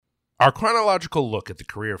Our chronological look at the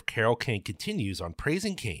career of Carol Kane continues on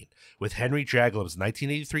Praising Kane with Henry Jaglam's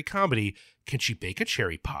 1983 comedy, Can She Bake a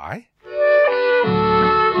Cherry Pie?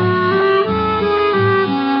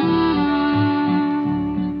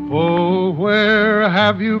 Oh, where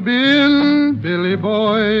have you been, Billy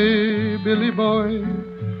boy, Billy boy?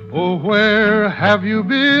 Oh, where have you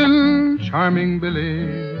been, charming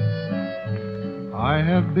Billy? I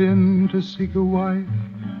have been to seek a wife.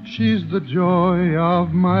 She's the joy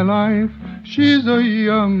of my life. She's a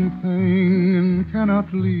young thing and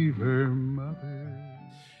cannot leave her mother.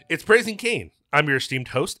 It's Praising Kane. I'm your esteemed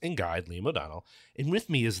host and guide, Liam O'Donnell, and with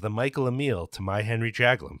me is the Michael Emile to my Henry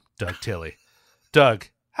Jaglam, Doug Tilley. Doug,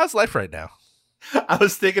 how's life right now? I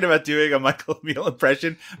was thinking about doing a Michael Emile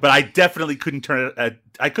impression, but I definitely couldn't turn it.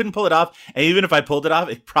 I couldn't pull it off, and even if I pulled it off,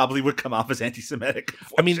 it probably would come off as anti-Semitic.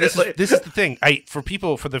 I mean, this is the thing. For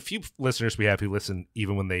the few listeners we have who listen,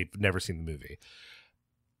 even when they've never seen the movie,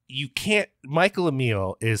 you can't. Michael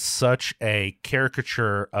Emile is such a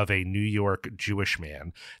caricature of a New York Jewish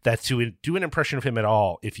man that to do an impression of him at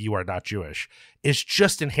all, if you are not Jewish, is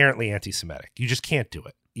just inherently anti-Semitic. You just can't do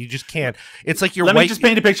it. You just can't. It's like you're. Let me just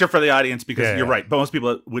paint a picture for the audience because you're right. But most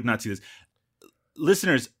people would not see this.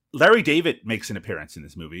 Listeners, Larry David makes an appearance in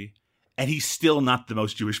this movie, and he's still not the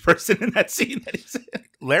most Jewish person in that scene that he's in.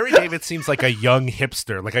 Larry David seems like a young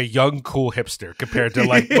hipster, like a young, cool hipster compared to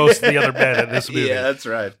like most of the other men in this movie. Yeah, that's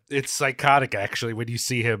right. It's psychotic, actually, when you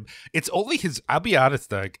see him. It's only his, I'll be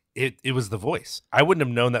honest, Doug, it was the voice. I wouldn't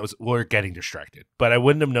have known that was, we're getting distracted, but I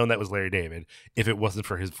wouldn't have known that was Larry David if it wasn't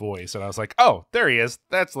for his voice. And I was like, oh, there he is.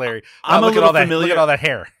 That's Larry. Look at all that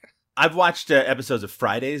hair. I've watched episodes of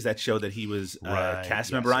Fridays, that show that he was a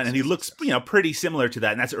cast member on, and he looks, pretty similar to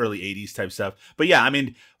that, and that's early 80s type stuff. But yeah, I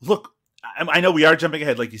mean, look, I know we are jumping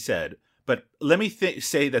ahead, like you said, but let me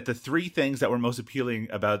say that the three things that were most appealing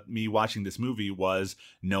about me watching this movie was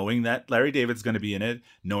knowing that Larry David's going to be in it,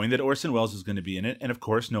 knowing that Orson Welles is going to be in it, and of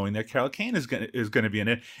course, knowing that Carol Kane is going to be in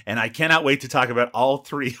it. And I cannot wait to talk about all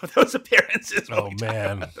three of those appearances. Oh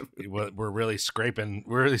man, we're really scraping.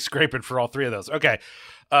 We're really scraping for all three of those. Okay,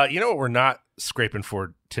 you know what we're not scraping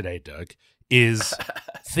for today, Doug, is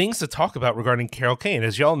things to talk about regarding Carol Kane.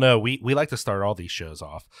 As y'all know, we like to start all these shows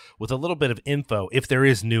off with a little bit of info, if there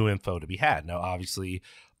is new info to be had. Now, obviously,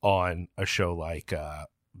 on a show like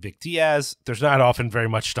Vic Diaz, there's not often very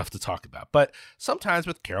much stuff to talk about. But sometimes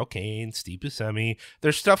with Carol Kane, Steve Buscemi,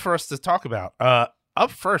 there's stuff for us to talk about.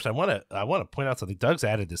 Up first, I want to point out something. Doug's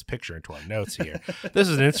added this picture into our notes here. This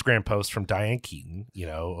is an Instagram post from Diane Keaton,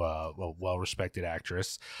 a well-respected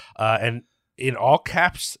actress. And in all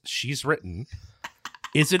caps, she's written,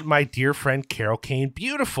 "Isn't my dear friend Carol Kane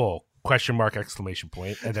beautiful?" ? Exclamation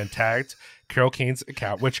point, and then tagged Carol Kane's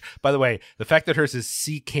account, which, by the way, the fact that hers is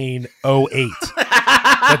CKane08,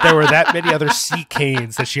 that there were that many other C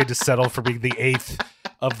Kanes that she had to settle for being the 8th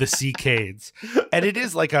of the C Kanes. And it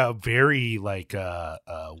is like a very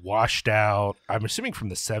washed out, I'm assuming from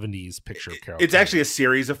the 70s picture of Carol It's Kane. actually a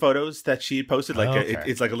series of photos that she posted.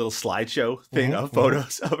 It's like a little slideshow thing of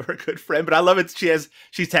photos of her good friend. But I love it.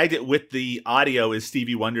 She's tagged it with the audio is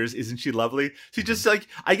Stevie Wonder's Isn't She Lovely? She's just like,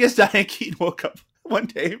 I guess Diane Keaton woke up one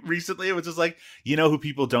day recently. It was just like, who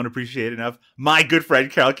people don't appreciate enough? My good friend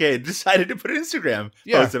Carol Kane decided to put an Instagram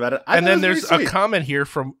post about it. And then there's a comment here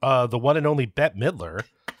from the one and only Bette Midler,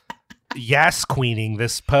 queening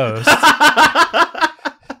this post.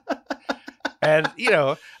 And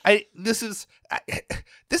this is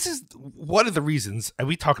one of the reasons, and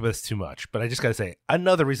we talk about this too much, but I just gotta say,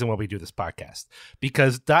 another reason why we do this podcast,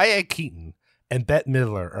 because Diane Keaton and Bette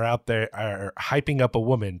Midler are out there are hyping up a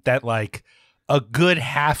woman that like a good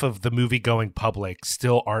half of the movie going public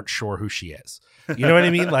still aren't sure who she is. You know what I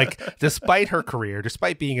mean? Like, despite her career,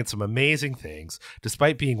 despite being in some amazing things,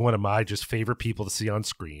 despite being one of my just favorite people to see on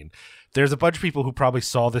screen, there's a bunch of people who probably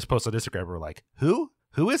saw this post on Instagram and were like, who?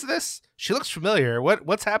 Who is this? She looks familiar.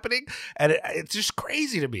 What's happening? And it's just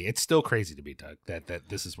crazy to me. It's still crazy to me, Doug, that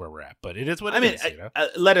this is where we're at. But it is what it is.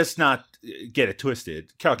 Let us not get it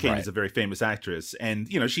twisted. Carol Kane is a very famous actress, and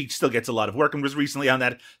she still gets a lot of work and was recently on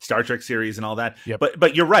that Star Trek series and all that. Yep.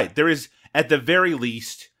 But you're right. There is, at the very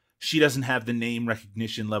least, she doesn't have the name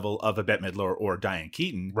recognition level of a Bette Midler or Diane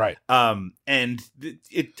Keaton. Right. And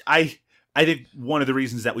I think one of the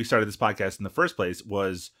reasons that we started this podcast in the first place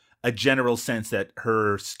was a general sense that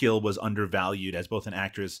her skill was undervalued as both an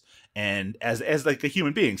actress and as like a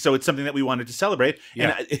human being. So it's something that we wanted to celebrate.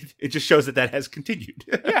 Yeah. And it just shows that has continued.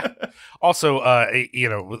 Yeah. Also,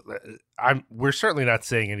 we're certainly not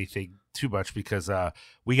saying anything too much because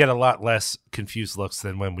we get a lot less confused looks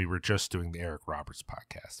than when we were just doing the Eric Roberts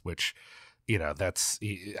podcast, which,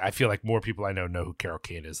 I feel like more people I know who Carol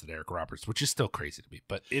Kane is than Eric Roberts, which is still crazy to me,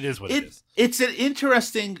 but it is what it is. It's an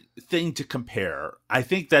interesting thing to compare. I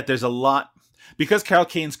think that there's a lot, because Carol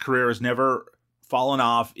Kane's career has never fallen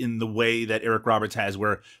off in the way that Eric Roberts has,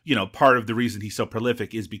 where, part of the reason he's so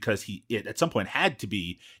prolific is because it at some point had to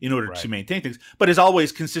be in order to maintain things, but has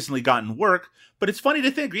always consistently gotten work. But it's funny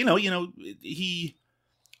to think,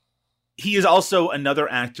 he is also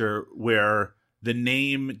another actor where the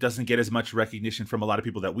name doesn't get as much recognition from a lot of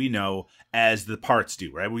people that we know as the parts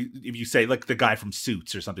do, right? If you say, like, the guy from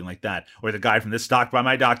Suits or something like that, or the guy from the Stalked by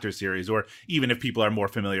My Doctor series, or even if people are more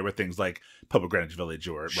familiar with things like Public Greenwich Village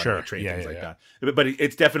or Runaway Train, things like that. But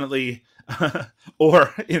it's definitely,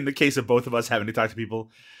 or in the case of both of us having to talk to people,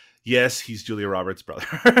 yes, he's Julia Roberts' brother.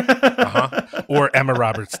 Or Emma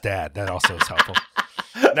Roberts' dad. That also is helpful.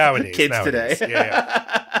 Nowadays. Today.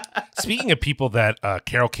 Speaking of people that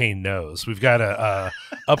Carol Kane knows, we've got a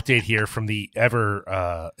update here from the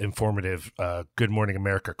ever informative Good Morning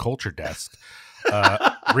America culture desk.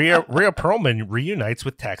 Rhea Perlman reunites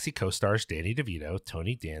with Taxi co-stars Danny DeVito,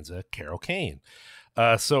 Tony Danza, Carol Kane.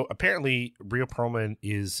 So apparently Rhea Perlman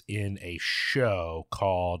is in a show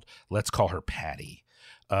called Let's Call Her Patty.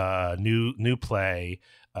 New play.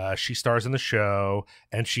 She stars in the show,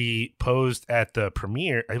 and she posed at the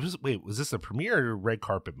premiere. Was this a premiere or a red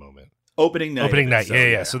carpet moment? Opening night.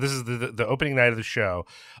 Yeah. So this is the opening night of the show.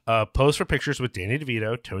 Posed for pictures with Danny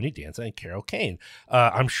DeVito, Tony Danza, and Carol Kane.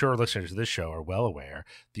 I'm sure listeners of this show are well aware.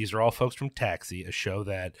 These are all folks from Taxi, a show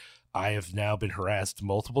that I have now been harassed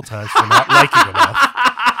multiple times for not liking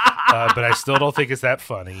enough. But I still don't think it's that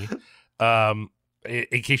funny.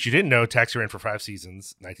 In case you didn't know, Taxi ran for 5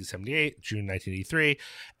 seasons, 1978, June 1983.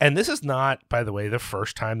 And this is not, by the way, the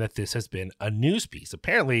first time that this has been a news piece.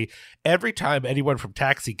 Apparently, every time anyone from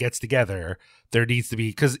Taxi gets together, there needs to be,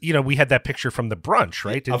 because, we had that picture from the brunch,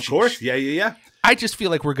 right? Of course. Yeah. I just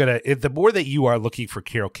feel like we're going to, the more that you are looking for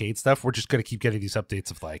Carol Kane stuff, we're just going to keep getting these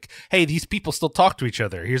updates of like, hey, these people still talk to each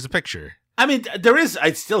other. Here's a picture. I mean,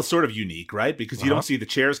 it's still sort of unique, right? Because you don't see the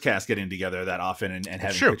Cheers cast getting together that often and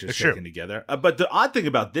having pictures taken together. But the odd thing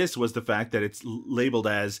about this was the fact that it's labeled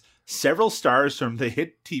as several stars from the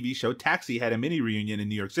hit TV show Taxi had a mini reunion in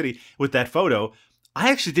New York City with that photo. I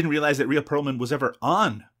actually didn't realize that Rhea Perlman was ever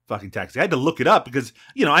on fucking Taxi. I had to look it up because,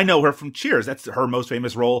 I know her from Cheers. That's her most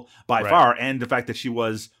famous role by far. And the fact that she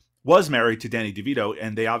was married to Danny DeVito,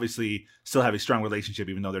 and they obviously still have a strong relationship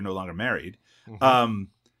even though they're no longer married. Mm-hmm.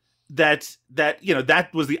 That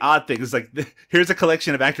was the odd thing. It's like, here's a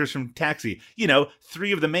collection of actors from Taxi,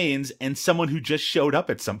 3 of the mains and someone who just showed up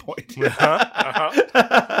at some point.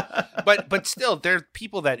 But still, there are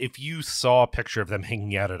people that if you saw a picture of them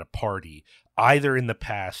hanging out at a party, either in the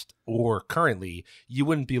past or currently, you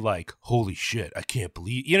wouldn't be like, holy shit, I can't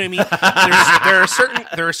believe, you know what I mean?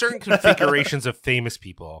 There are certain configurations of famous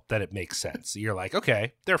people that it makes sense. You're like,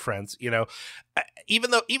 okay, they're friends,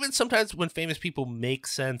 even sometimes when famous people make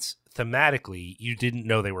sense thematically, you didn't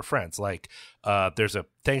know they were friends. Like, there's a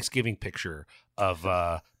Thanksgiving picture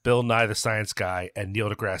of Bill Nye the Science Guy and Neil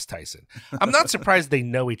deGrasse Tyson. I'm not surprised they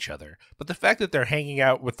know each other, but the fact that they're hanging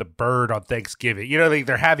out with the bird on Thanksgiving,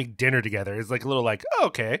 they're having dinner together is like a little like, oh,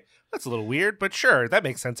 okay, that's a little weird, but sure, that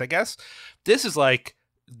makes sense, I guess. This is like,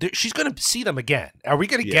 she's going to see them again. Are we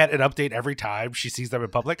going to get an update every time she sees them in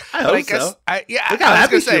public? I guess so. Look how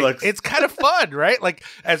happy she looks. It's kind of fun, right? Like,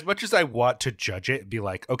 as much as I want to judge it and be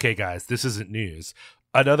like, okay, guys, this isn't news,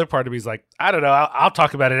 another part of me is like, I don't know, I'll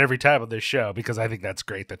talk about it every time on this show because I think that's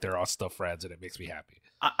great that they're all still friends and it makes me happy.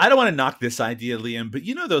 I don't want to knock this idea, Liam, but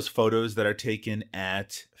those photos that are taken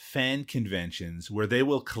at fan conventions where they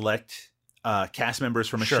will collect cast members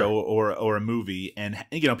from a show or a movie, and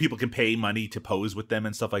people can pay money to pose with them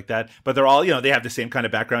and stuff like that, but they're all they have the same kind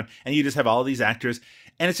of background, and you just have all these actors,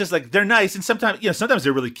 and it's just like they're nice, and sometimes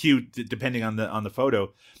they're really cute depending on the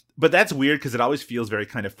photo. But that's weird because it always feels very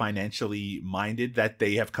kind of financially minded that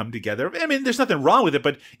they have come together. I mean, there's nothing wrong with it,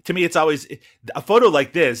 but to me, it's always a photo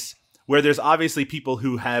like this where there's obviously people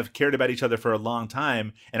who have cared about each other for a long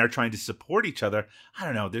time and are trying to support each other. I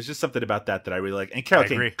don't know. There's just something about that I really like. And Carol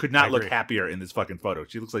Kane could not look happier in this fucking photo.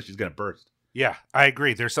 She looks like she's going to burst. Yeah, I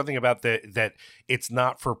agree. There's something about that it's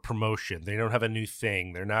not for promotion. They don't have a new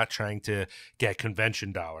thing. They're not trying to get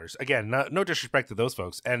convention dollars. Again, no disrespect to those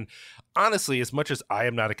folks. And honestly, as much as I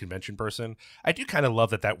am not a convention person, I do kind of love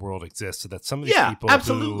that world exists so that some of these people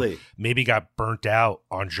who maybe got burnt out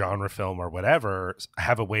on genre film or whatever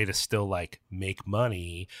have a way to still like make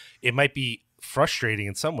money. It might be frustrating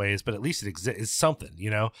in some ways, but at least it exists. It's something,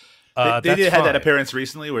 They did have that appearance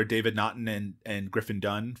recently where David Naughton and Griffin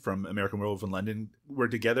Dunn from American Werewolf in London were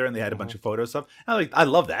together, and they had a bunch of photo stuff. I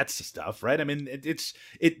love that stuff, right? I mean,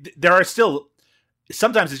 there are still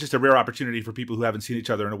sometimes it's just a rare opportunity for people who haven't seen each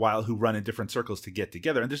other in a while who run in different circles to get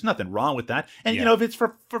together, and there's nothing wrong with that. And if it's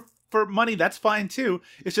for money, that's fine too.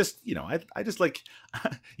 It's just I just like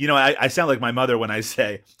I sound like my mother when I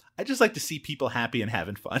say I just like to see people happy and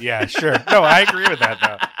having fun. Yeah, sure. No, I agree with that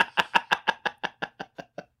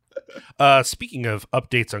though. Speaking of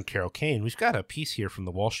updates on Carol Kane, we've got a piece here from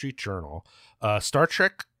the Wall Street Journal. Star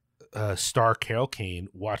Trek star Carol Kane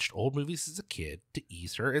watched old movies as a kid to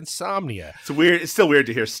ease her insomnia. It's still weird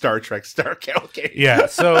to hear Star Trek star Carol Kane. Yeah.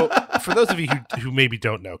 So for those of you who maybe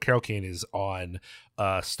don't know, Carol Kane is on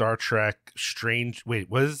Star Trek Strange. Wait,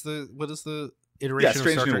 what is the iteration of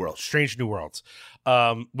Star Trek? New Worlds. Strange New Worlds.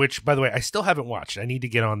 Which, by the way, I still haven't watched. I need to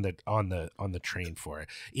get on the train for it.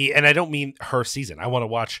 And I don't mean her season. I want to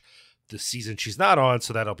watch the season she's not on,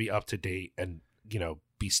 so that I'll be up to date and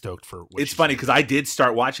be stoked for what it's funny because I did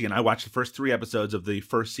start watching it. I watched the first 3 episodes of the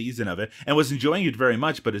first season of it and was enjoying it very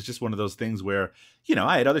much, but it's just one of those things where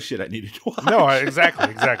I had other shit I needed to watch. No,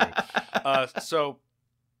 exactly. So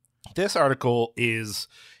this article is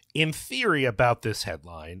in theory about this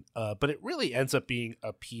headline, but it really ends up being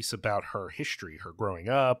a piece about her history, her growing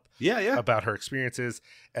up, about her experiences,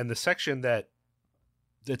 and the section that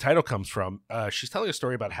the title comes from, she's telling a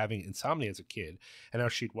story about having insomnia as a kid and how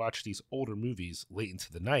she'd watch these older movies late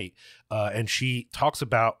into the night. And she talks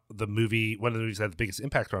about one of the movies that had the biggest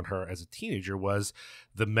impact on her as a teenager was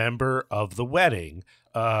The Member of the Wedding.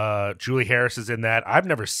 Julie Harris is in that. I've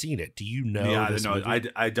never seen it. Do you know this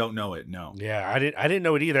movie? I don't know it, no. Yeah, I didn't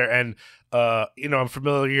know it either. And, I'm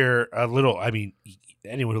familiar a little. I mean,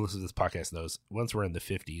 anyone who listens to this podcast knows once we're in the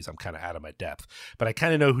 50s, I'm kind of out of my depth. But I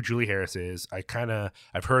kind of know who Julie Harris is.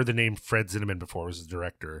 I've heard the name Fred Zinnemann before as a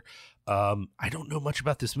director. I don't know much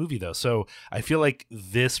about this movie, though. So I feel like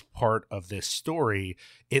this part of this story,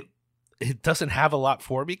 it doesn't have a lot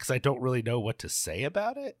for me because I don't really know what to say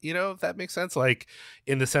about it, if that makes sense. Like,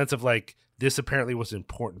 in the sense of, like, this apparently was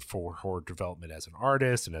important for her development as an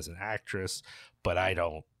artist and as an actress, but I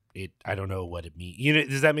don't know what it means.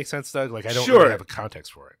 Does that make sense, Doug? Like, I don't really have a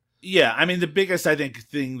context for it. Yeah, I mean, the biggest, I think,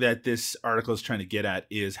 thing that this article is trying to get at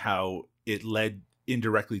is how it led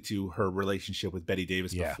indirectly to her relationship with Betty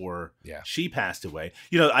Davis before she passed away.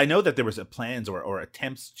 I know that there was plans or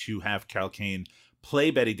attempts to have Carol Kane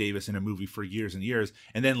play Betty Davis in a movie for years and years,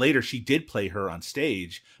 and then later she did play her on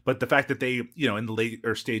stage. But the fact that they, in the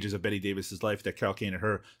later stages of Betty Davis's life, that Carol Kane and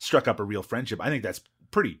her struck up a real friendship, I think that's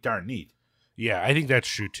pretty darn neat. Yeah, I think that's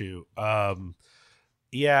true too.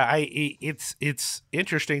 It's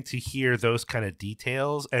interesting to hear those kind of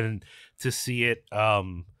details and to see it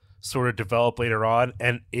sort of develop later on.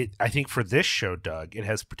 And I think for this show, Doug, it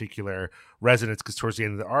has particular resonance because towards the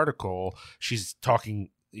end of the article, she's talking,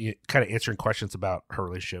 kind of answering questions about her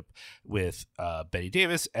relationship with Betty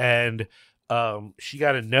Davis, and she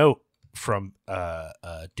got a note from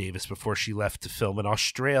Davis before she left to film in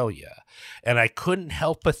Australia, and I couldn't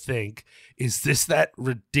help but think, is this that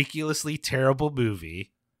ridiculously terrible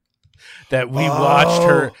movie that we watched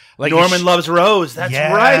her, like Norman Loves Rose? That's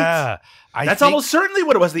right. That's almost certainly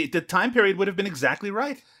what it was. The time period would have been exactly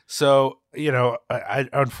right. So I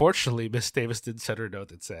unfortunately, Miss Davis did send her a note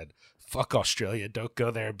that said, "Fuck Australia, don't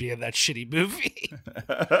go there and be in that shitty movie,"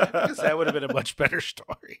 because that would have been a much better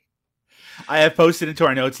story. I have posted into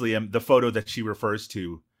our notes, Liam, the photo that she refers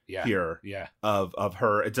to here of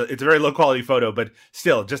her. It's a very low quality photo, but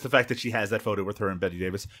still, just the fact that she has that photo with her and Betty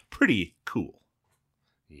Davis, pretty cool.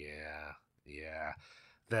 Yeah.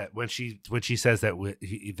 That when she says that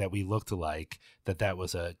we looked alike, that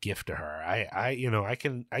was a gift to her. I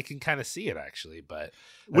can kind of see it actually, but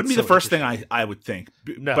wouldn't be the first thing I would think.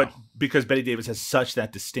 No. But because Betty Davis has such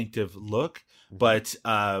that distinctive look, but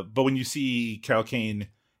when you see Carol Kane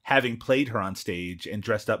having played her on stage and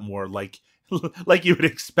dressed up more like you would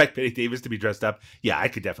expect Betty Davis to be dressed up, yeah, I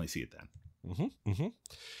could definitely see it then. Mm-hmm.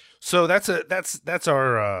 So that's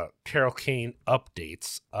our Carol Kane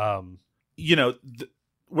updates.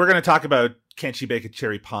 We're going to talk about Can't She Bake a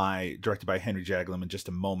Cherry Pie, directed by Henry Jaglom, in just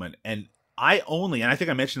a moment. And I think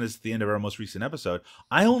I mentioned this at the end of our most recent episode,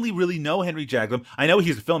 I only really know Henry Jaglom. I know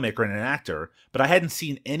he's a filmmaker and an actor, but I hadn't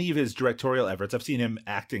seen any of his directorial efforts. I've seen him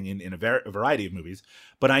acting in a variety of movies,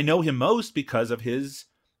 but I know him most because of his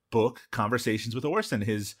book, Conversations with Orson,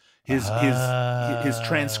 his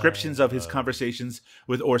transcriptions of his conversations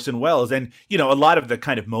with Orson Welles. And, you know, a lot of the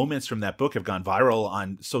kind of moments from that book have gone viral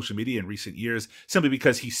on social media in recent years, simply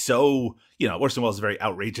because he's so, you know, Orson Welles is a very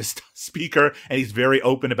outrageous speaker, and he's very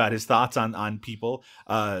open about his thoughts on people,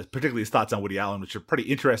 particularly his thoughts on Woody Allen, which are pretty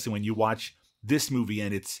interesting when you watch this movie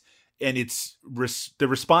and the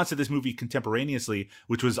response to this movie contemporaneously,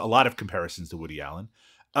 which was a lot of comparisons to Woody Allen.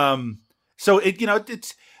 So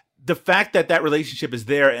it's the fact that relationship is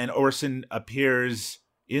there, and Orson appears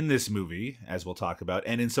in this movie, as we'll talk about,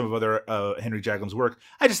 and in some of other Henry Jaglam's work.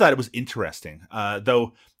 I just thought it was interesting,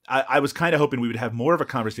 though I was kind of hoping we would have more of a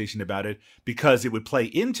conversation about it because it would play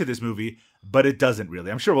into this movie, but it doesn't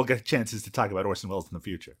really. I'm sure we'll get chances to talk about Orson Welles in the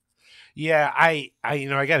future. Yeah, I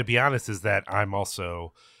got to be honest, is that I'm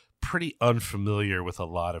also pretty unfamiliar with a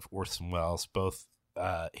lot of Orson Welles, both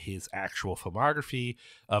his actual filmography,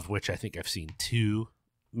 of which I think I've seen 2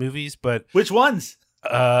 movies, but which ones?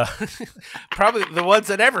 Probably the ones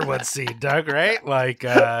that everyone's seen, Doug, right? Like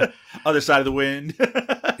Other Side of the Wind.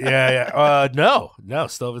 Yeah. No,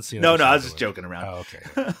 still haven't seen it. No, I was just joking around. Oh,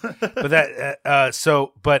 okay.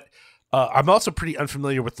 But I'm also pretty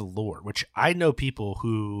unfamiliar with the lore, which I know people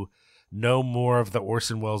who know more of the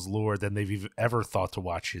Orson Welles lore than they've ever thought to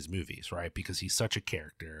watch his movies, right? Because he's such a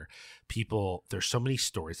character. There's so many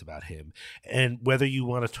stories about him. And whether you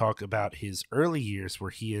want to talk about his early years where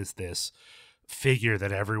he is this figure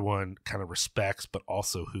that everyone kind of respects, but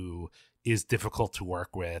also who is difficult to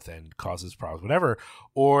work with and causes problems, whatever,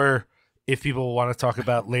 or if people want to talk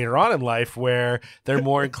about later on in life where they're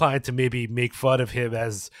more inclined to maybe make fun of him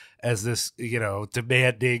as this, you know,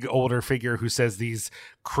 demanding older figure who says these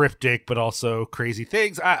cryptic but also crazy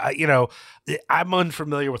things. I'm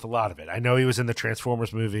unfamiliar with a lot of it. I know he was in the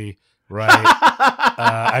Transformers movie, right?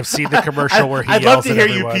 I've seen the commercial where he I'd yells love to at hear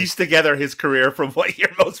everyone. you piece together his career from what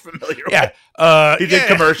you're most familiar with. Yeah. He did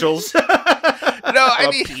commercials. No, I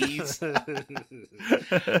mean,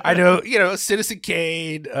 I know, Citizen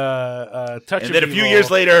Kane, Touch and of then a few Evil. years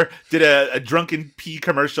later, did a drunken pee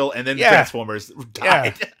commercial, and then Transformers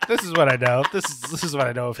died. Yeah, this is what I know. This is what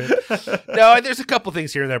I know of him. No, there's a couple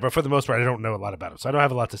things here and there, but for the most part, I don't know a lot about him, so I don't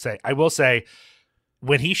have a lot to say. I will say,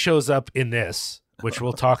 when he shows up in this, which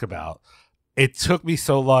we'll talk about, it took me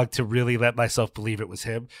so long to really let myself believe it was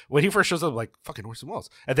him. When he first shows up, I'm like, fucking Orson Welles.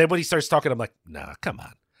 And then when he starts talking, I'm like, nah, come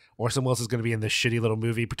on. Orson Welles is going to be in this shitty little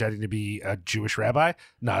movie pretending to be a Jewish rabbi?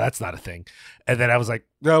 No, that's not a thing. And then I was like,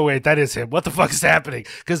 no, wait, that is him. What the fuck is happening?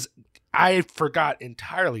 Because I forgot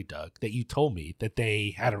entirely, Doug, that you told me that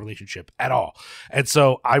they had a relationship at all. And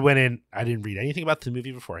so I went in, I didn't read anything about the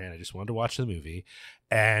movie beforehand. I just wanted to watch the movie.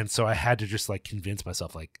 And so I had to just like convince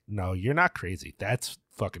myself, like, no, you're not crazy. That's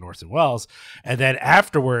fucking Orson Welles. And then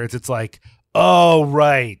afterwards, it's like, oh,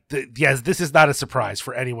 right. Yes, this is not a surprise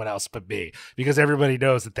for anyone else but me, because everybody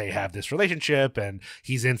knows that they have this relationship and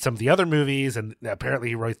he's in some of the other movies and apparently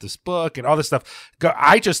he wrote this book and all this stuff.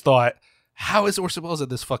 I just thought, how is Orson Welles in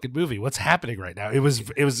this fucking movie? What's happening right now? It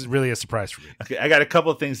was really a surprise for me. Okay, I got a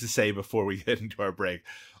couple of things to say before we get into our break.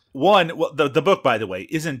 One, well, the book, by the way,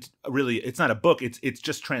 isn't really, it's not a book. It's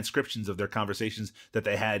just transcriptions of their conversations that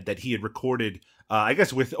they had, that he had recorded, I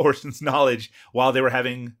guess with Orson's knowledge, while they were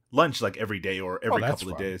having lunch like every day or every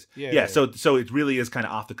couple of days. Yeah. So it really is kind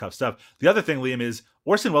of off the cuff stuff. The other thing, Liam, is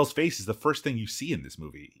Orson Welles' face is the first thing you see in this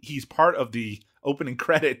movie. He's part of the opening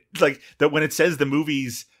credit, like that when it says the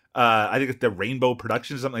movie's, I think it's the Rainbow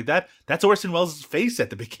Productions or something like that. That's Orson Welles' face at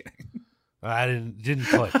the beginning. I didn't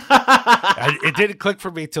click. It didn't click for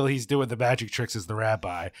me till he's doing the magic tricks as the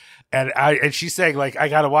rabbi, and she's saying like, I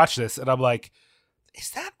gotta watch this, and I'm like, is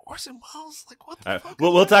that Orson Welles? Like, what the fuck?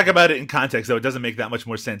 We'll talk about it in context, though. It doesn't make that much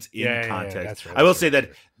more sense in context. Yeah, that's right, I will say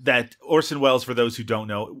that Orson Welles, for those who don't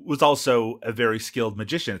know, was also a very skilled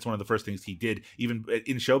magician. It's one of the first things he did, even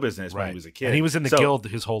in show business when he was a kid. And he was in the guild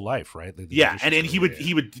his whole life, right? And he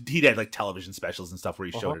had like television specials and stuff where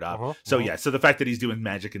he showed it off. So the fact that he's doing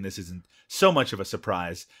magic in this isn't so much of a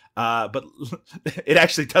surprise. But it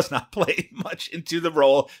actually does not play much into the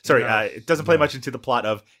role. Sorry, it doesn't play much into the plot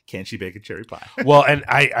of Can She Bake a Cherry Pie? Well, and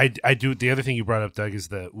I do. The other thing you brought up, Doug, is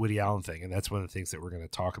the Woody Allen thing, and that's one of the things that we're going to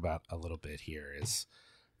talk about a little bit here is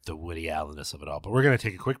the Woody Allenness of it all. But we're going to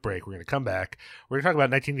take a quick break. We're going to come back. We're going to talk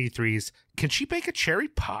about 1983's Can She Bake a Cherry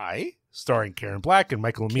Pie, starring Karen Black and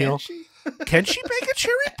Michael Emile. Can she bake a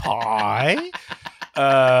cherry pie?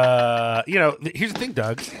 Here's the thing,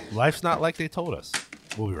 Doug. Life's not like they told us.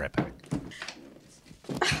 We'll be right back.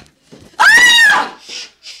 What's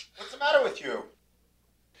the matter with you?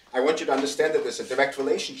 I want you to understand that there's a direct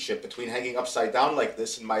relationship between hanging upside down like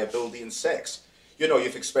this and my ability in sex. You know,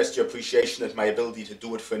 you've expressed your appreciation at my ability to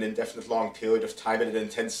do it for an indefinite long period of time at an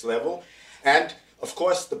intense level. And, of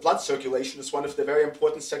course, the blood circulation is one of the very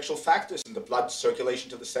important sexual factors, and the blood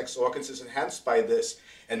circulation to the sex organs is enhanced by this.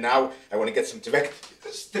 And now I want to get some direct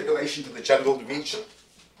stimulation to the genital region.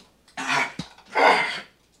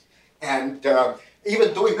 And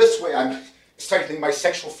even doing this way, I'm strengthening my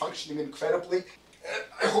sexual functioning incredibly.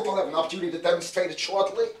 I hope I'll have an opportunity to demonstrate it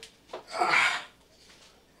shortly.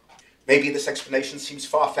 Maybe this explanation seems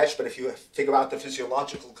far-fetched, but if you figure out the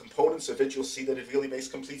physiological components of it, you'll see that it really makes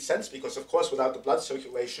complete sense, because, of course, without the blood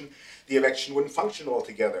circulation, the erection wouldn't function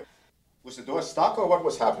altogether. Was the door stuck, or what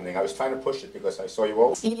was happening? I was trying to push it because I saw you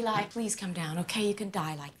all. Eli, please come down, okay? You can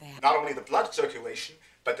die like that. Not only the blood circulation,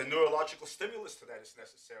 but the neurological stimulus to that is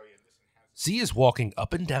necessary. Z is walking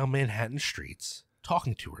up and down Manhattan streets,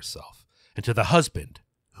 talking to herself, and to the husband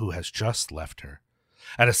who has just left her.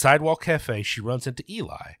 At a sidewalk cafe, she runs into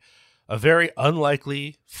Eli. A very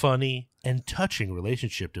unlikely, funny, and touching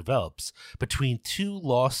relationship develops between two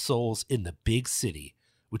lost souls in the big city,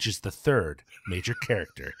 which is the third major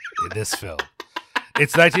character in this film.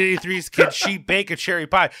 It's 1983's Can She Bake a Cherry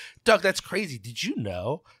Pie? Doug, that's crazy. Did you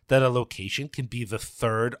know that a location can be the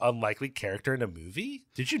third unlikely character in a movie?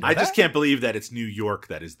 Did you know that? I just can't believe that it's New York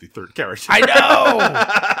that is the third character. I know!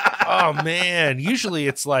 Oh, man. Usually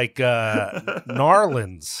it's like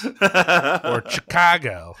Narlands or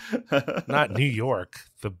Chicago, not New York.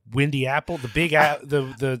 The windy apple, the big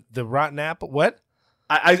the rotten apple. What?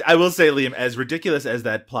 I will say, Liam, as ridiculous as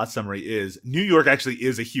that plot summary is, New York actually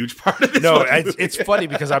is a huge part of this. No, movie. It's funny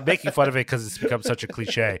because I'm making fun of it because it's become such a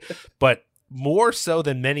cliche. But more so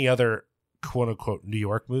than many other quote-unquote New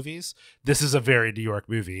York movies, this is a very New York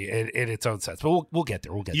movie in its own sense. But we'll get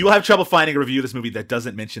there. You'll have trouble finding a review of this movie that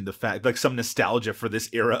doesn't mention the fact, like some nostalgia for this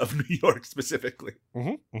era of New York specifically.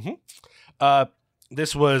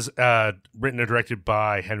 This was written and directed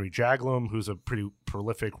by Henry Jaglom, who's a pretty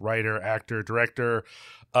prolific writer, actor, director.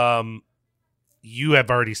 You have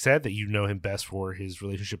already said that you know him best for his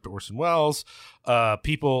relationship to Orson Welles.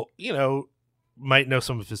 People, might know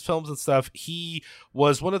some of his films and stuff. He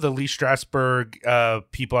was one of the Lee Strasberg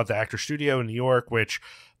people at the Actor Studio in New York, which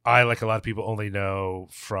I, like a lot of people, only know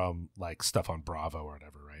from like stuff on Bravo or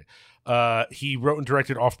whatever, right? He wrote and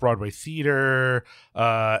directed off-Broadway theater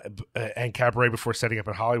and cabaret before setting up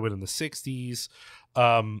in Hollywood in the 60s.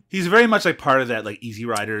 He's very much like part of that like Easy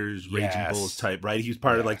Riders, Raging Bulls type, right? He was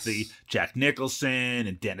part of like the Jack Nicholson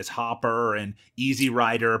and Dennis Hopper and Easy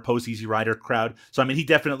Rider, post-Easy Rider crowd. So, I mean, he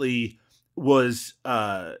definitely was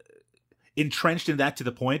entrenched in that to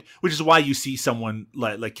the point, which is why you see someone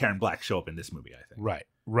like Karen Black show up in this movie, I think.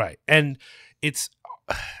 Right. And it's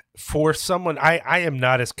for someone, I am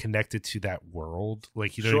not as connected to that world.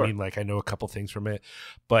 Like, you know what I mean? Like, I know a couple things from it,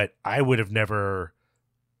 but I would have never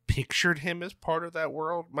pictured him as part of that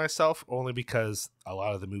world myself, only because a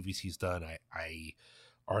lot of the movies he's done, I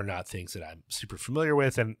are not things that I'm super familiar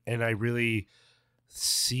with. And I really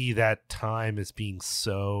see that time as being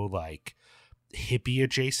so like hippie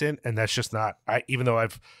adjacent, and that's just not, even though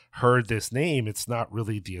I've heard this name, it's not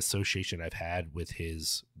really the association I've had with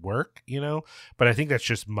his work, but I think that's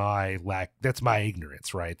just that's my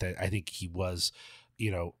ignorance, right? That I think he was,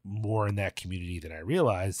 more in that community than I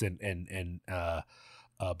realized.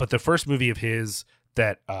 But the first movie of his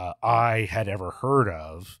that I had ever heard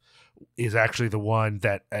of is actually the one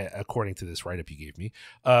that, according to this write-up you gave me,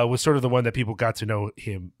 was sort of the one that people got to know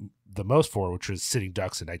him the most for, which was Sitting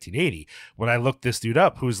Ducks in 1980. When I looked this dude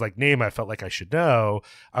up, whose like name I felt like I should know,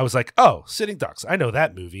 I was like, oh, Sitting Ducks, I know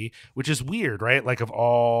that movie, which is weird, right? Like, of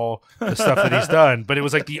all the stuff that he's done, but it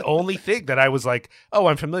was like the only thing that I was like, oh,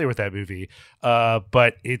 I'm familiar with that movie.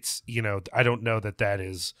 But it's, I don't know that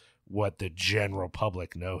is what the general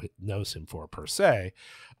public knows him for per se.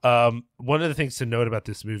 One of the things to note about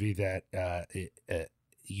this movie that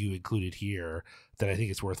you included here that I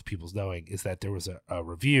think it's worth people's knowing is that there was a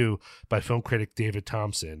review by film critic David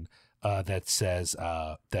Thompson that says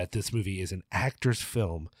that this movie is an actor's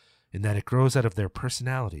film in that it grows out of their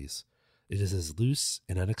personalities. It is as loose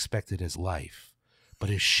and unexpected as life,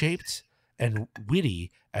 but is shaped and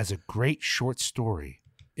witty as a great short story.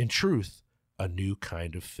 In truth, a new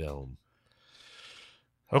kind of film.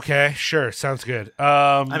 Okay, sure, sounds good.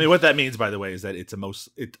 I mean, what that means, by the way, is that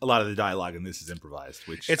a lot of the dialogue in this is improvised,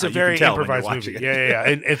 which it's a very improvised movie. Yeah.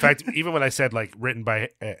 And in fact, even when I said like written by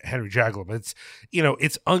Henry Jaglom, it's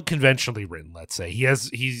it's unconventionally written. Let's say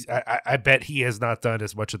I bet he has not done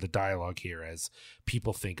as much of the dialogue here as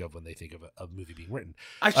people think of when they think of a movie being written.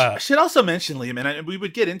 I should also mention, Liam, and we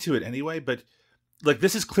would get into it anyway, but like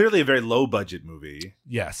this is clearly a very low budget movie.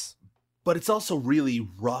 Yes. but it's also really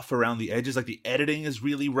rough around the edges. Like the editing is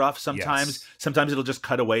really rough sometimes. Yes. Sometimes it'll just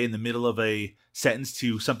cut away in the middle of a sentence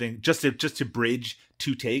to something just to bridge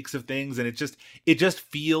 2 takes of things, and it just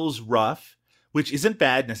feels rough, which isn't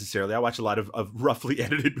bad necessarily. I watch a lot of roughly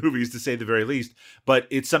edited movies, to say the very least, but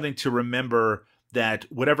it's something to remember that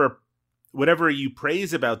whatever you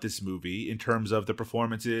praise about this movie in terms of the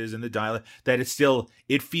performances and the dialogue, that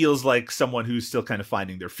it feels like someone who's still kind of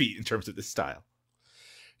finding their feet in terms of this style.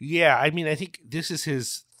 Yeah, I mean, I think this is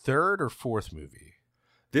his 3rd or 4th movie.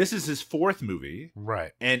 This is his 4th movie.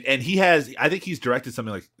 Right. And I think he's directed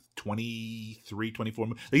something like 23, 24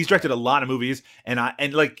 movies. He's directed a lot of movies, and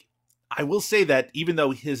I will say that even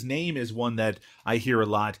though his name is one that I hear a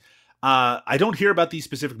lot, I don't hear about these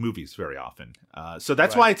specific movies very often. So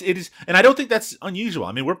that's why it is, and I don't think that's unusual.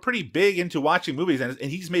 I mean, we're pretty big into watching movies, and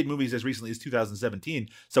he's made movies as recently as 2017.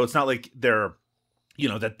 So it's not like they're,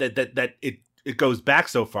 that it goes back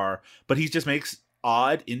so far, but he just makes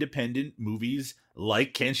odd independent movies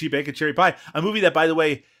like Can She Bake a Cherry Pie? A movie that, by the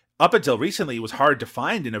way, up until recently, was hard to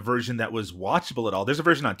find in a version that was watchable at all. There's a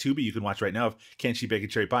version on Tubi you can watch right now of Can She Bake a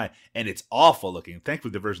Cherry Pie, and it's awful looking.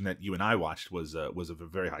 Thankfully, the version that you and I watched was of a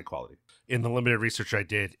very high quality. In the limited research I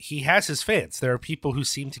did, he has his fans. There are people who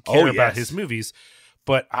seem to care about his movies,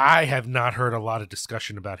 but I have not heard a lot of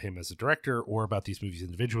discussion about him as a director or about these movies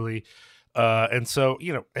individually. And so,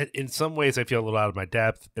 in some ways I feel a little out of my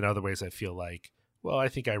depth. In other ways I feel like, well, I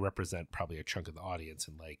think I represent probably a chunk of the audience,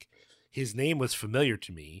 and like his name was familiar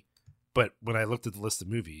to me. But when I looked at the list of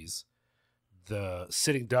movies, the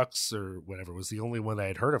Sitting Ducks or whatever was the only one I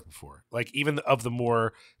had heard of before. Like even of the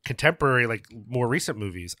more contemporary, like more recent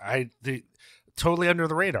movies, they totally under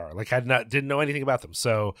the radar. Like didn't know anything about them.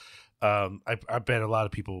 So I bet a lot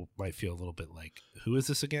of people might feel a little bit like, who is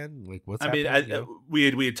this again? Like what's happening?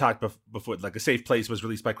 We had talked before. Like A Safe Place was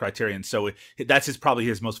released by Criterion, so that's probably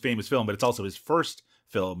his most famous film, but it's also his first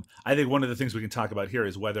film. I think one of the things we can talk about here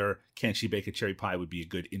is whether Can She Bake a Cherry Pie would be a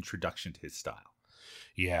good introduction to his style.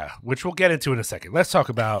 Yeah, which we'll get into in a second. Let's talk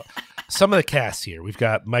about some of the cast here. We've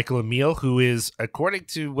got Michael Emile, who is, according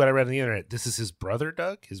to what I read on the internet, this is his brother,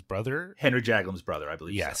 Doug? His brother? Henry Jaglam's brother, I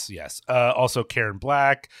believe. Yes. Also Karen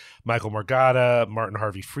Black, Michael Morgada, Martin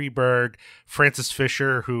Harvey Freeberg, Francis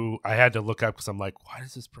Fisher, who I had to look up because I'm like, why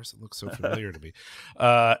does this person look so familiar to me?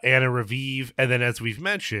 Anna Revive, and then as we've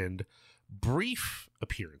mentioned, brief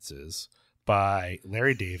appearances by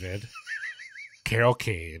Larry David, Carol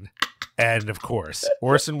Kane, and of course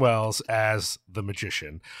Orson Welles as the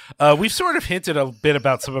magician. We've sort of hinted a bit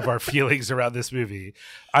about some of our feelings around this movie.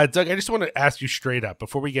 Doug, I just want to ask you straight up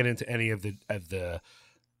before we get into any of the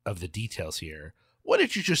details here. What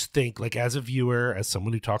did you just think, like as a viewer, as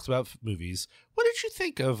someone who talks about movies? What did you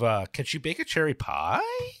think of Can She Bake a Cherry Pie?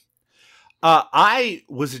 I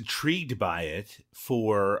was intrigued by it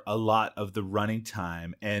for a lot of the running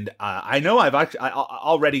time, and I know I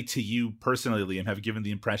already, to you personally, Liam, have given the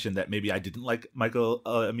impression that maybe I didn't like Michael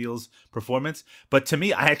Emile's performance, but to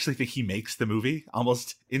me, I actually think he makes the movie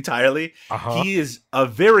almost entirely. He is a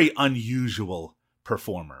very unusual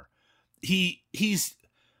performer. He's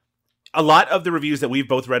a lot of the reviews that we've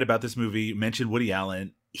both read about this movie mentioned Woody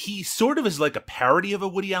Allen. He sort of is like a parody of a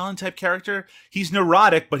Woody Allen type character. He's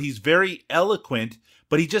neurotic, but he's very eloquent,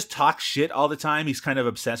 but he just talks shit all the time. He's kind of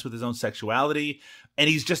obsessed with his own sexuality, and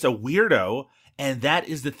he's just a weirdo. And that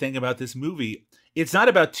is the thing about this movie. It's not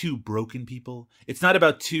about two broken people. It's not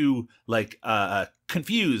about two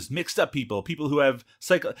confused, mixed up people who have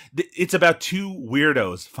it's about two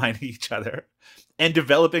weirdos finding each other and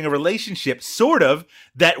developing a relationship, sort of,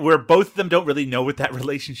 that where both of them don't really know what that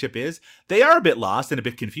relationship is. They are a bit lost and a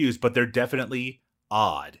bit confused, but they're definitely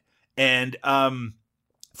odd. And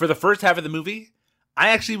for the first half of the movie, I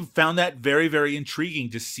actually found that very, very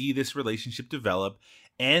intriguing to see this relationship develop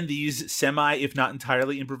and these semi, if not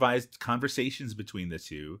entirely improvised conversations between the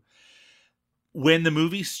two. When the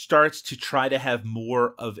movie starts to try to have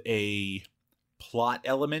more of a plot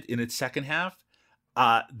element in its second half,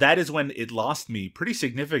 that is when it lost me pretty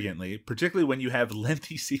significantly, particularly when you have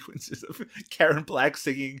lengthy sequences of Karen Black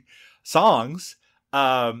singing songs,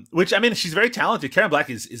 which, I mean, she's very talented. Karen Black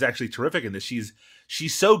is actually terrific in this.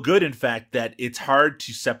 She's so good, in fact, that it's hard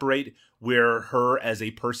to separate where her as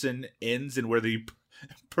a person ends and where the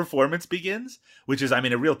performance begins, which is, I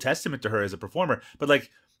mean, a real testament to her as a performer. But like,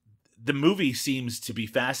 the movie seems to be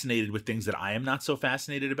fascinated with things that I am not so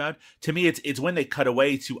fascinated about. To me, it's when they cut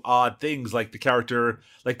away to odd things, like the character,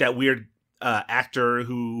 like that weird actor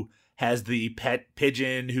who has the pet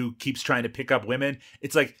pigeon who keeps trying to pick up women.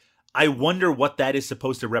 It's like, I wonder what that is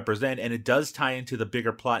supposed to represent, and it does tie into the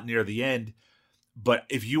bigger plot near the end. But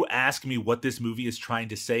if you ask me what this movie is trying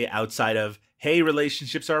to say outside of, hey,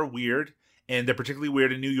 relationships are weird, and they're particularly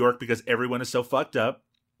weird in New York because everyone is so fucked up,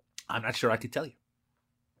 I'm not sure I could tell you.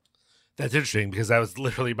 That's interesting because that was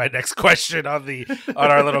literally my next question on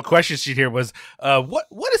our little question sheet here was,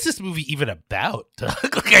 what is this movie even about?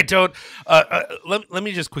 Like, I don't. Let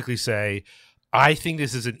me just quickly say, I think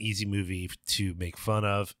this is an easy movie to make fun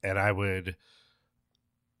of, and I would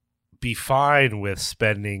be fine with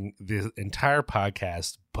spending the entire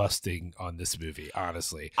podcast busting on this movie,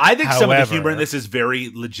 honestly. I think some of the humor in this is very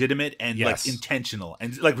legitimate and yes. like intentional,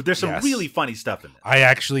 and like there's some yes. really funny stuff in this. I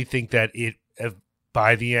actually think that it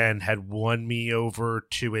by the end had won me over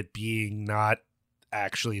to it being not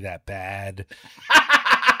actually that bad.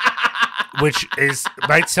 Which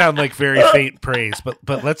might sound like very faint praise,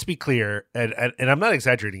 but let's be clear, and I'm not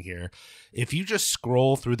exaggerating here. If you just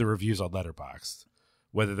scroll through the reviews on Letterboxd,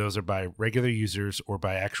 whether those are by regular users or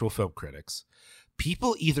by actual film critics,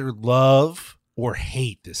 people either love or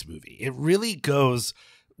hate this movie. It really goes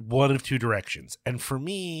one of two directions. And for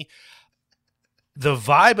me, the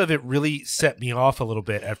vibe of it really set me off a little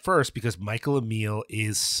bit at first because Michael Emile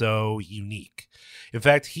is so unique. In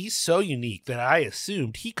fact, he's so unique that I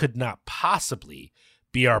assumed he could not possibly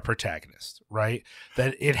be our protagonist, right?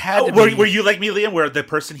 That it had to be... Were you like me, Liam, where the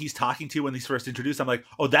person he's talking to when he's first introduced, I'm like,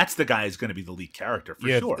 oh, that's the guy who's going to be the lead character for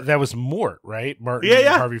sure. That was Mort, right? Martin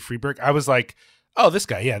Harvey Freeberg. I was like, oh, this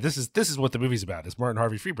guy, yeah, this is what the movie's about, is Martin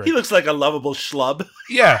Harvey Freeberg. He looks like a lovable schlub.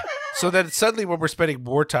 Yeah. So then suddenly when we're spending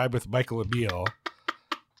more time with Michael Emile...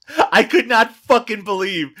 I could not fucking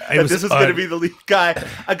believe that this was going to be the lead guy.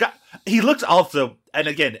 He looks also, and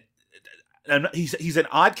again, he's an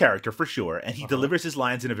odd character for sure, and he delivers his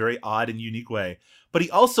lines in a very odd and unique way. But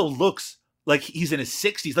he also looks like he's in his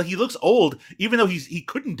 60s. Like, he looks old, even though he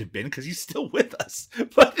couldn't have been because he's still with us.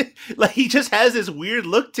 But like, he just has this weird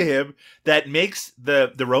look to him that makes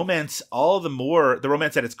the romance the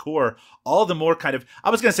romance at its core all the more kind of, I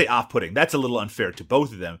was going to say off-putting. That's a little unfair to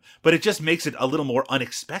both of them, but it just makes it a little more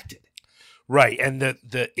unexpected. Right, and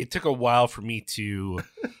it took a while for me to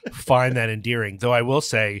find that endearing. Though I will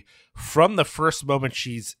say, from the first moment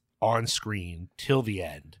she's on screen till the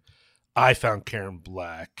end, I found Karen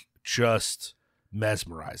Black just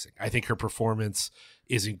mesmerizing. I think her performance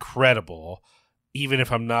is incredible, even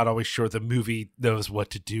if I'm not always sure the movie knows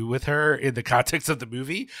what to do with her in the context of the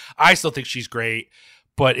movie. I still think she's great,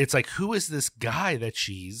 but it's like, who is this guy that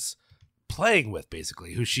she's playing with,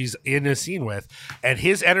 basically, who she's in a scene with, and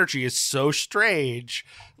his energy is so strange.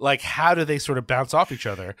 Like, how do they sort of bounce off each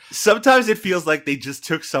other? Sometimes it feels like they just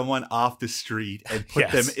took someone off the street and put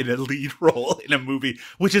them in a lead role in a movie,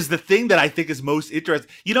 which is the thing that I think is most interesting.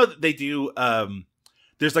 You know, they do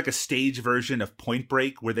there's like a stage version of Point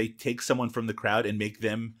Break where they take someone from the crowd and make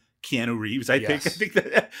them Keanu Reeves. I think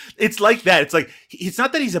that it's like that. It's like, it's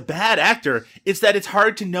not that he's a bad actor, it's that it's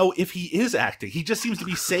hard to know if he is acting. He just seems to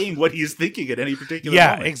be saying what he is thinking at any particular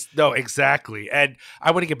moment. No, exactly. And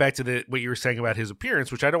I want to get back to what you were saying about his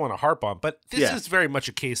appearance, which I don't want to harp on, but this is very much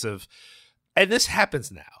a case of, and this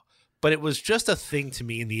happens now, but it was just a thing to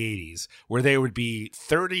me in the 80s where there would be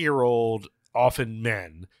 30-year-old, often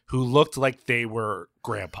men, who looked like they were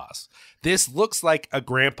grandpas. This looks like a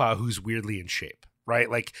grandpa who's weirdly in shape. Right?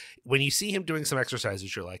 Like, when you see him doing some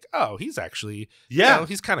exercises, you're like, oh, he's actually,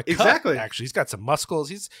 he's kind of cut, exactly. Actually, he's got some muscles.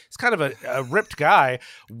 He's kind of a ripped guy.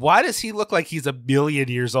 Why does he look like he's a million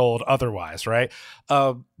years old otherwise? Right.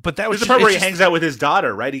 But that was the part where he hangs out with his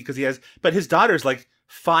daughter, right? But his daughter's like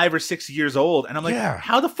 5 or 6 years old. And I'm like,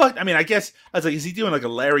 how the fuck? I mean, I guess I was like, is he doing like a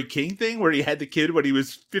Larry King thing where he had the kid when he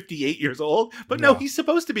was 58 years old? But no, he's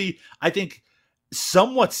supposed to be, I think,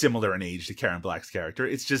 somewhat similar in age to Karen Black's character.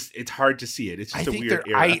 It's just, it's hard to see it. It's just a weird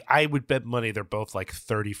era. I would bet money they're both like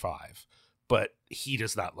 35, but he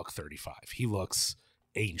does not look 35. He looks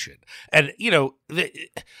ancient. And, you know,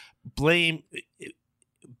 blame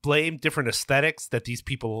different aesthetics that these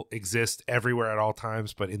people exist everywhere at all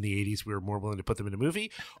times, but in the 80s we were more willing to put them in a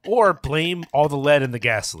movie, or blame all the lead in the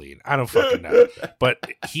gasoline. I don't fucking know. But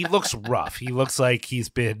he looks rough. He looks like he's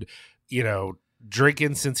been, you know,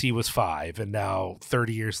 drinking since he was 5, and now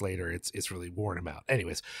 30 years later it's really worn him out.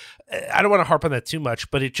 Anyways, I don't want to harp on that too much,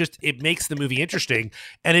 but it makes the movie interesting,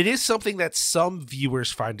 and it is something that some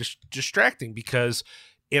viewers find distracting, because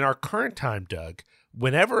in our current time, Doug,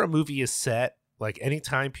 whenever a movie is set, like any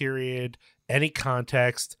time period, any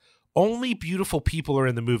context, only beautiful people are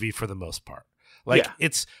in the movie for the most part. Like,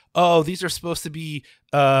 it's, these are supposed to be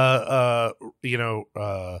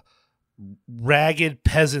ragged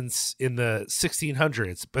peasants in the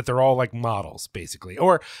 1600s, but they're all like models, basically.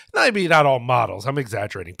 Or maybe not all models, I'm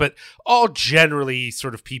exaggerating, but all generally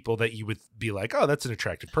sort of people that you would be like, oh, that's an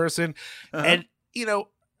attractive person. And, you know,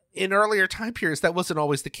 in earlier time periods, that wasn't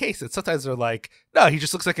always the case. And sometimes they're like, no, he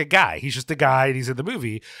just looks like a guy. He's just a guy and he's in the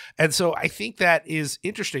movie. And so I think that is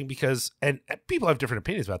interesting because, and people have different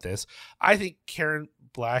opinions about this. I think Karen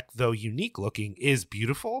Black, though unique looking, is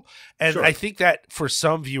beautiful. And I think that for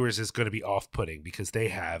some viewers is going to be off-putting because they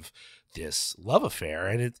have this love affair.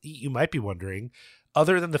 And you might be wondering,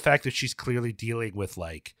 other than the fact that she's clearly dealing with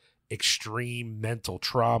like extreme mental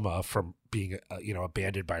trauma from being,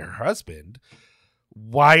 abandoned by her husband,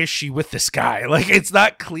 why is she with this guy? Like, it's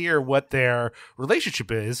not clear what their relationship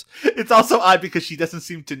is. It's also odd because she doesn't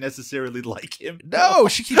seem to necessarily like him. No,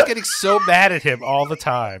 she keeps getting so mad at him all the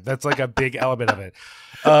time. That's like a big element of it.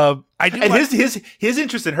 His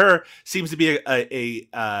interest in her seems to be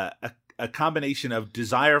a combination of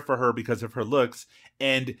desire for her because of her looks,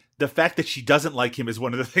 and the fact that she doesn't like him is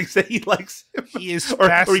one of the things that he likes. He is or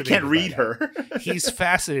he can't read her. He's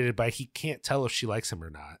fascinated by, he can't tell if she likes him or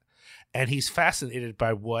not. And he's fascinated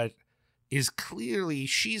by what is clearly,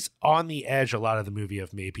 she's on the edge a lot of the movie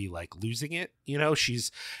of maybe like losing it.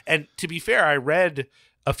 And to be fair, I read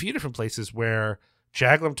a few different places where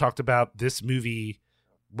Jaglom talked about this movie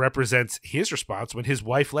represents his response when his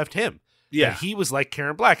wife left him. Yeah. And he was like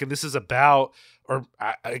Karen Black. And this is about,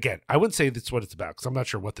 again, I wouldn't say that's what it's about because I'm not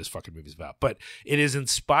sure what this fucking movie is about, but it is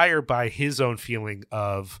inspired by his own feeling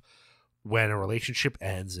of when a relationship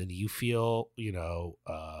ends and you feel,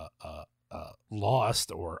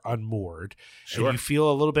 lost or unmoored, and you feel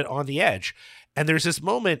a little bit on the edge. And there's this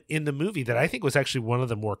moment in the movie that I think was actually one of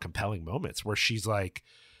the more compelling moments where she's like,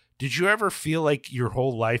 did you ever feel like your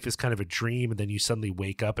whole life is kind of a dream and then you suddenly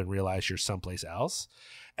wake up and realize you're someplace else?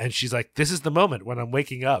 And she's like, this is the moment when I'm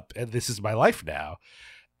waking up and this is my life now.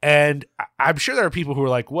 And I'm sure there are people who are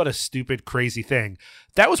like, what a stupid, crazy thing.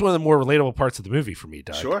 That was one of the more relatable parts of the movie for me,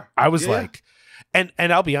 Doug. Sure. I was like, and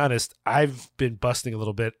I'll be honest, I've been busting a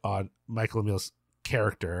little bit on Michael Emil's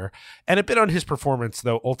character and a bit on his performance,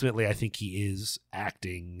 though ultimately I think he is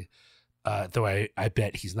acting, though I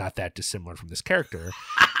bet he's not that dissimilar from this character.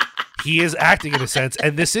 He is acting in a sense,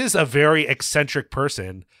 and this is a very eccentric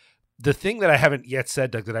person. The thing that I haven't yet said,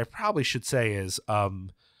 Doug, that I probably should say is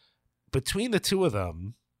between the two of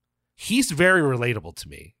them, he's very relatable to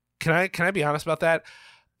me. Can I be honest about that?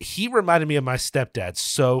 He reminded me of my stepdad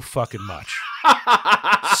so fucking much.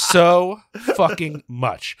 So fucking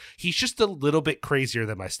much. He's just a little bit crazier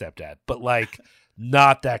than my stepdad, but like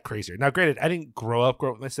not that crazier. Now, granted, I didn't grow up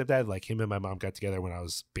with my stepdad. Like him and my mom got together when I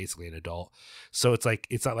was basically an adult. So it's like,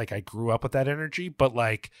 it's not like I grew up with that energy, but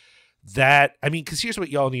like that, I mean, because here's what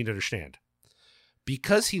y'all need to understand.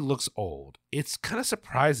 Because he looks old, it's kind of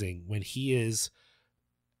surprising when he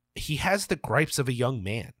has the gripes of a young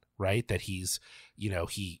man, right? That he's,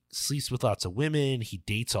 he sleeps with lots of women. He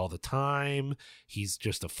dates all the time. He's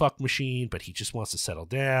just a fuck machine, but he just wants to settle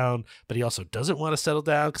down. But he also doesn't want to settle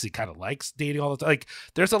down because he kind of likes dating all the time. Like,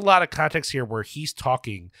 there's a lot of context here where he's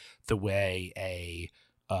talking the way a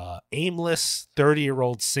aimless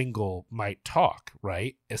 30-year-old single might talk,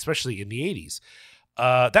 right? Especially in the 80s.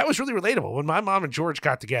 That was really relatable. When my mom and George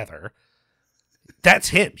got together, that's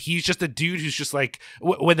him. He's just a dude who's just like,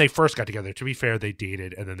 when they first got together, to be fair, they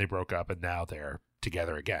dated and then they broke up and now they're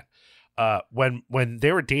together again. When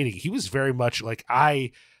they were dating, he was very much like,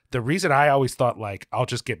 the reason I always thought like, I'll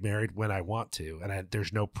just get married when I want to. And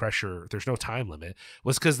there's no pressure, there's no time limit,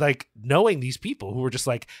 was because like knowing these people who were just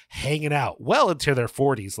like hanging out well into their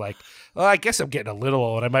 40s, like, well, I guess I'm getting a little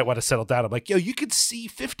old. I might want to settle down. I'm like, yo, you could see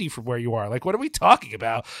 50 from where you are. Like, what are we talking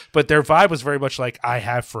about? But their vibe was very much like, I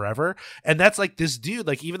have forever. And that's like this dude,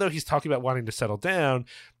 like, even though he's talking about wanting to settle down,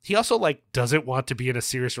 he also like doesn't want to be in a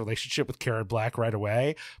serious relationship with Karen Black right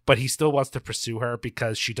away, but he still wants to pursue her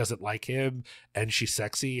because she doesn't like him and she's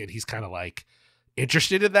sexy and he's kind of like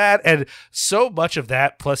interested in that. And so much of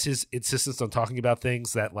that, plus his insistence on talking about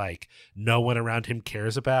things that like no one around him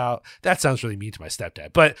cares about. That sounds really mean to my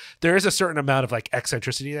stepdad, but there is a certain amount of like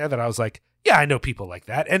eccentricity there that I was like, yeah, I know people like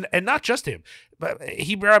that. And not just him, but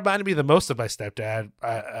he reminded me the most of my stepdad.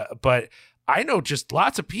 But I know just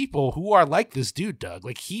lots of people who are like this dude, Doug.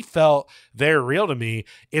 Like, he felt very real to me.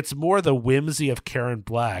 It's more the whimsy of Karen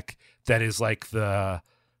Black that is like the,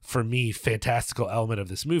 for me, fantastical element of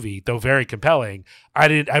this movie, though very compelling.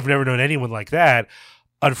 I've never known anyone like that.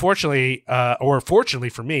 Unfortunately, or fortunately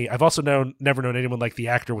for me, I've also never known anyone like the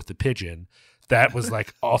actor with the pigeon. That was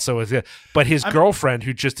like also as good. But his girlfriend,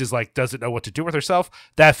 who just is like doesn't know what to do with herself,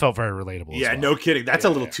 that felt very relatable. Yeah, as well. No kidding. That's a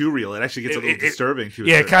little too real. It actually gets a little disturbing.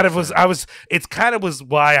 Yeah, it kind of was. It kind of was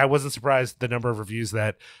why I wasn't surprised the number of reviews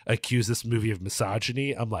that accuse this movie of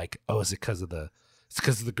misogyny. I'm like, oh, is it because of the It's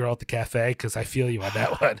because of the girl at the cafe. Because I feel you on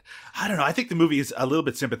that one. I don't know. I think the movie is a little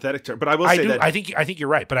bit sympathetic to her, but I will say that I think you're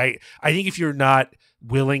right. But I think if you're not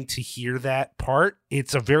willing to hear that part,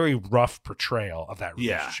 it's a very rough portrayal of that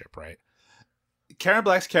relationship, right? Karen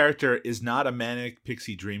Black's character is not a manic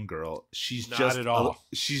pixie dream girl. She's not just at all.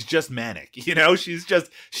 She's just manic.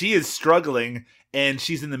 She is struggling, and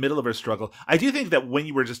she's in the middle of her struggle. I do think that when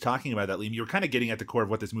you were just talking about that, Liam, you were kind of getting at the core of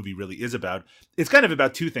what this movie really is about. It's kind of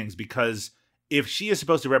about two things, because if she is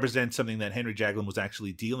supposed to represent something that Henry Jaglom was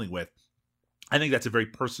actually dealing with, I think that's a very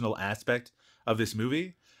personal aspect of this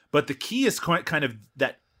movie. But the key is kind of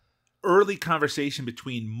that early conversation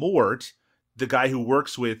between Mort, the guy who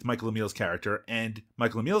works with Michael Emil's character, and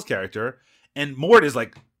Michael Emil's character. And Mort is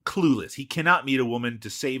like clueless. He cannot meet a woman to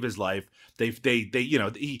save his life.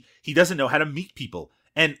 He doesn't know how to meet people.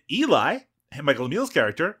 And Eli, Michael Emil's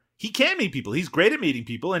character, he can meet people. He's great at meeting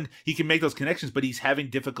people, and he can make those connections, but he's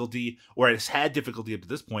having difficulty, or has had difficulty up to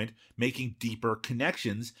this point, making deeper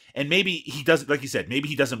connections. And maybe he doesn't, like you said, maybe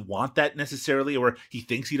he doesn't want that necessarily, or he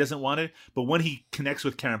thinks he doesn't want it. But when he connects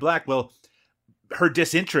with Karen Black, well, her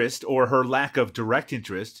disinterest or her lack of direct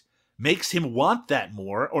interest makes him want that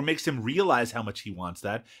more, or makes him realize how much he wants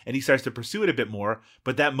that, and he starts to pursue it a bit more.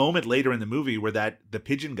 But that moment later in the movie where the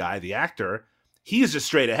pigeon guy, the actor, he is just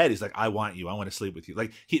straight ahead. He's like, I want you. I want to sleep with you.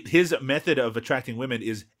 Like, his method of attracting women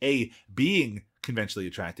is A, being conventionally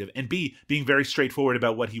attractive, and B, being very straightforward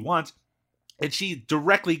about what he wants. And she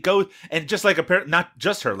directly goes, and just like not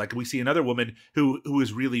just her, like we see another woman who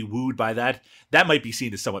is really wooed by that. That might be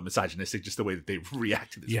seen as somewhat misogynistic, just the way that they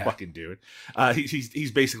react to this fucking dude.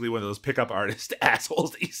 He's basically one of those pickup artist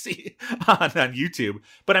assholes that you see on YouTube.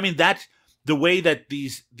 But I mean, the way that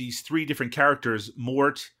these three different characters,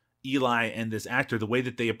 Mort, Eli, and this actor, the way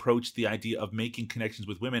that they approach the idea of making connections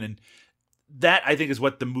with women, and that, I think, is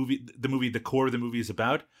what the core of the movie is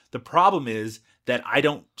about. The problem is that I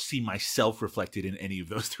don't see myself reflected in any of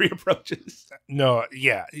those three approaches. No,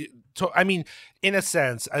 yeah. So, I mean, in a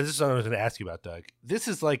sense, this is what I was going to ask you about, Doug. This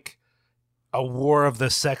is like a war of the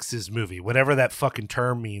sexes movie, whatever that fucking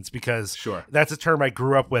term means, because that's a term I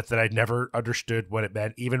grew up with that I never understood what it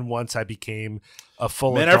meant, even once I became a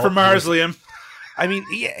full adult. Men are from Mars, Liam. I mean,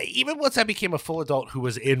 yeah, even once I became a full adult who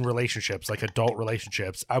was in relationships, like adult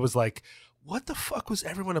relationships, I was like, what the fuck was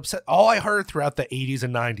everyone upset? All I heard throughout the 80s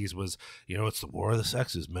and 90s was, it's the war of the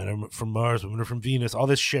sexes. Men are from Mars, women are from Venus, all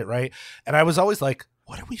this shit, right? And I was always like,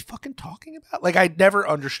 what are we fucking talking about? Like, I never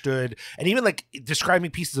understood. And even like describing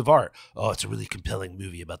pieces of art. Oh, it's a really compelling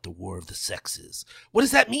movie about the war of the sexes. What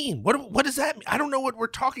does that mean? What does that mean? I don't know what we're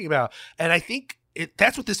talking about. And I think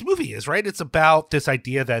that's what this movie is, right? It's about this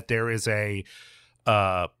idea that there is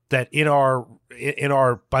that in our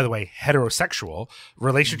by the way, heterosexual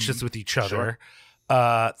relationships with each other,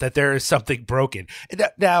 that there is something broken.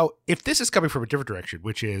 Now, if this is coming from a different direction,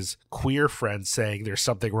 which is queer friends saying there's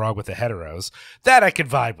something wrong with the heteros, that I can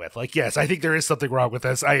vibe with. Like, yes, I think there is something wrong with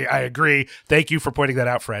this. I agree. Thank you for pointing that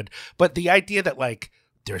out, Fred. But the idea that like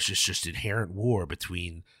there's just inherent war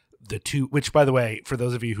between the two, which, by the way, for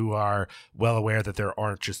those of you who are well aware that there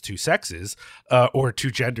aren't just two sexes or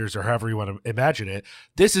two genders, or however you want to imagine it,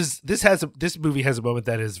 this movie has a moment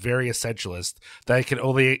that is very essentialist, that I can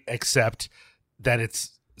only accept that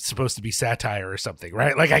it's supposed to be satire or something,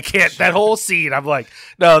 right? Like, I can't, that whole scene, I'm like,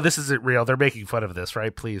 no, this isn't real. They're making fun of this,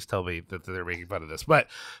 right? Please tell me that they're making fun of this. But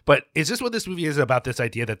is this what this movie is about, this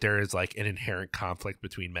idea that there is like an inherent conflict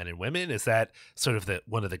between men and women? Is that sort of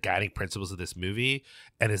one of the guiding principles of this movie?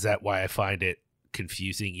 And is that why I find it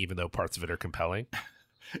confusing, even though parts of it are compelling?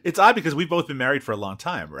 It's odd because we've both been married for a long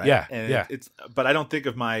time, right? Yeah. And but I don't think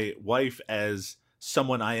of my wife as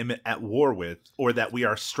someone I am at war with, or that we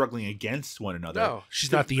are struggling against one another. No,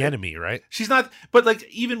 she's not the enemy, right? She's not. But like,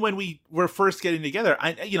 even when we were first getting together,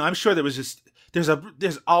 I'm sure there was just there's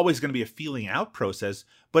always going to be a feeling out process.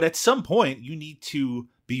 But at some point, you need to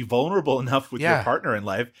be vulnerable enough with your partner in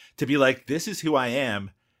life to be like, this is who I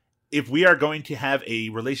am. If we are going to have a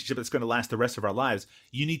relationship that's going to last the rest of our lives,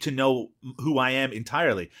 you need to know who I am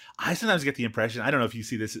entirely. I sometimes get the impression, I don't know if you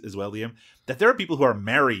see this as well, Liam, that there are people who are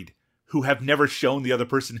married who have never shown the other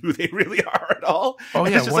person who they really are at all. Oh,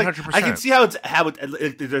 and yeah, it's just 100%. Like, I can see how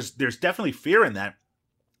there's definitely fear in that.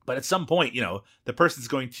 But at some point, the person's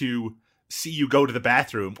going to see you go to the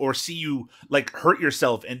bathroom, or see you like hurt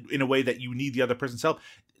yourself in a way that you need the other person's help.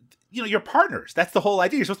 You're partners. That's the whole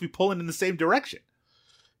idea. You're supposed to be pulling in the same direction.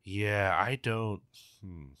 Yeah,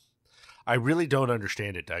 I really don't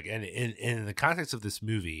understand it, Doug. And in the context of this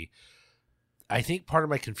movie, I think part of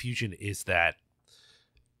my confusion is that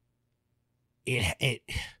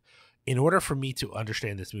in order for me to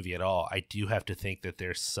understand this movie at all, I do have to think that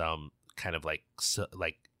there's some kind of like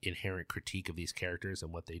inherent critique of these characters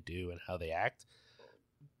and what they do and how they act,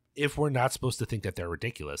 if we're not supposed to think that they're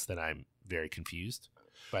ridiculous, then I'm very confused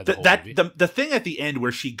by the whole movie. The thing at the end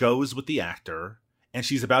where she goes with the actor and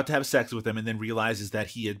she's about to have sex with him and then realizes that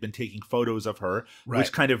he had been taking photos of her,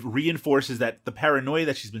 which kind of reinforces that the paranoia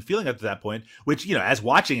that she's been feeling up to that point, which, you know, as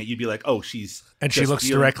watching it, you'd be like, oh, she's... And she looks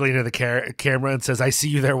directly into the camera and says, I see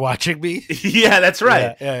you there watching me. Yeah, that's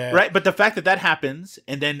right. Yeah. Right. But the fact that happens,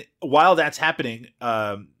 and then while that's happening,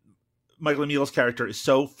 Michael Emil's character is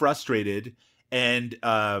so frustrated, and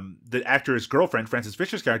the actor's girlfriend, Frances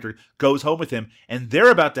Fisher's character, goes home with him, and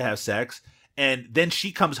they're about to have sex, and then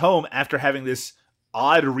she comes home after having this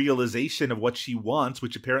odd realization of what she wants,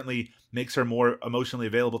 which apparently makes her more emotionally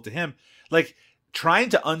available to him. Like, trying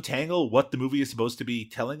to untangle what the movie is supposed to be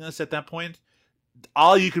telling us at that point,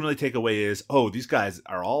 all you can really take away is, oh, these guys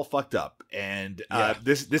are all fucked up, and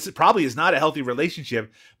this probably is not a healthy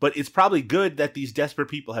relationship, but it's probably good that these desperate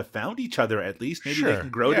people have found each other. At least maybe they can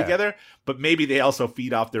grow together, but maybe they also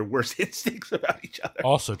feed off their worst instincts about each other.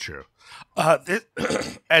 Also true.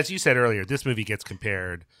 As you said earlier, this movie gets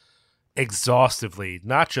compared exhaustively,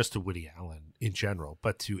 not just to Woody Allen in general,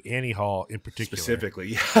 but to Annie Hall in particular.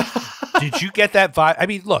 Specifically. Did you get that vibe? I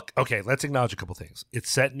mean, look, okay, let's acknowledge a couple things.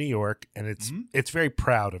 It's set in New York, and it's very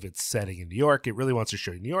proud of its setting in New York. It really wants to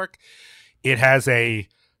show you New York. It has a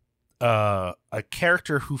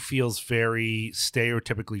character who feels very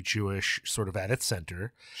stereotypically Jewish sort of at its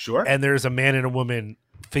center. Sure. And there's a man and a woman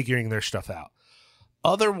figuring their stuff out.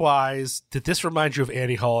 Otherwise, did this remind you of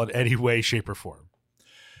Annie Hall in any way, shape, or form?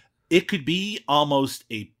 It could be almost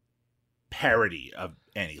a parody of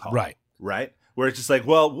Annie Hall. Right? Where it's just like,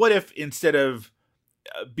 well, what if instead of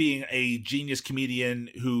being a genius comedian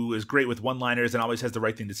who is great with one-liners and always has the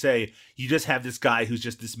right thing to say, you just have this guy who's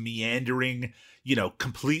just this meandering, you know,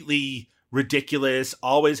 completely ridiculous,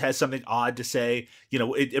 always has something odd to say, you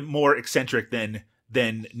know, more eccentric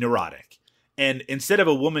than neurotic. And instead of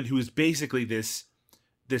a woman who is basically this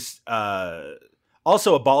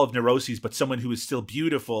also a ball of neuroses, but someone who is still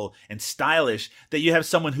beautiful and stylish, that you have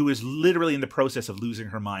someone who is literally in the process of losing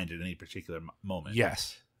her mind at any particular moment.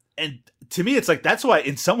 Yes. And to me, it's like, that's why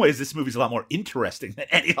in some ways this movie's a lot more interesting than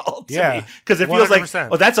Annie Hall to me. Yeah, because it feels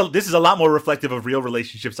 100%. like, oh, this is a lot more reflective of real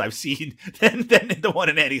relationships I've seen than the one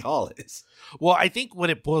in Annie Hall is. Well, I think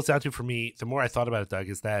what it boils down to for me, the more I thought about it, Doug,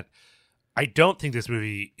 is that I don't think this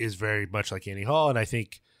movie is very much like Annie Hall. And I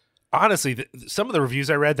think, honestly, some of the reviews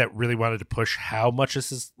I read that really wanted to push how much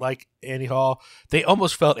this is like Annie Hall, they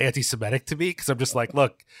almost felt anti-Semitic to me, because I'm just like,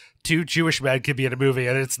 look, two Jewish men could be in a movie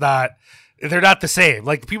and they're not the same.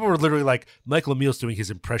 Like, people were literally like, Michael Emil's doing his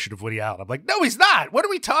impression of Woody Allen. I'm like, no, he's not. What are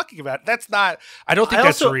we talking about? That's not, I don't think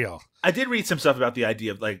that's real. I did read some stuff about the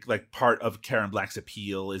idea of like part of Karen Black's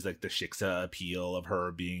appeal is like the Shiksa appeal of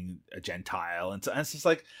her being a Gentile. And so it's just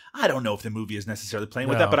like, I don't know if the movie is necessarily playing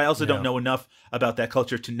with that, but I also don't know enough about that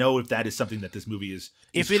culture to know if that is something that this movie is.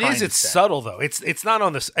 If it is, it's subtle though. It's not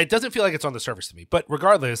on this. It doesn't feel like it's on the surface to me, but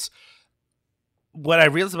regardless, what I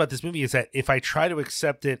realized about this movie is that if I try to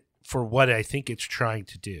accept it for what I think it's trying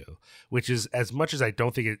to do, which is, as much as I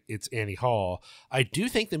don't think it's Annie Hall, I do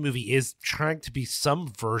think the movie is trying to be some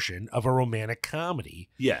version of a romantic comedy.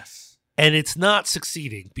 Yes. And it's not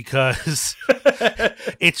succeeding because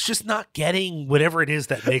it's just not getting whatever it is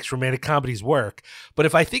that makes romantic comedies work. But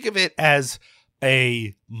if I think of it as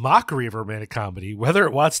a mockery of romantic comedy, whether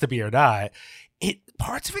it wants to be or not,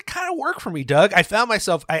 parts of it kind of work for me, Doug. I found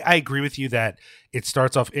myself, I agree with you that it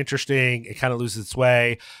starts off interesting. It kind of loses its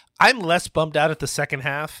way. I'm less bummed out at the second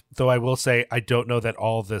half, though I will say I don't know that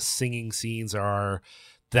all the singing scenes are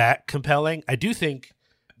that compelling. I do think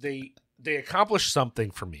they accomplish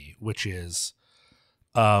something for me, which is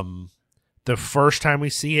the first time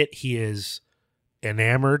we see it, he is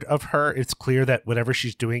enamored of her. It's clear that whatever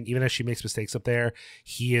she's doing, even as she makes mistakes up there,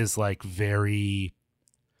 he is like very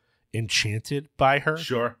enchanted by her.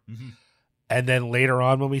 Sure. Mm-hmm. And then later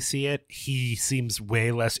on when we see it, he seems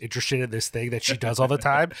way less interested in this thing that she does all the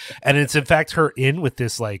time. And it's in fact her in with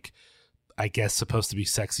this, like, I guess supposed to be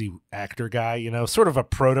sexy actor guy, you know, sort of a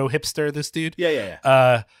proto hipster, this dude.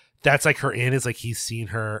 Yeah. That's like her in, is like he's seen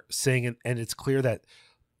her sing, and it's clear that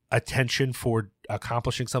attention for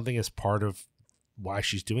accomplishing something is part of why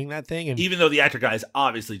she's doing that thing. And even though the actor guy is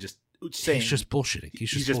obviously just saying, he's just bullshitting.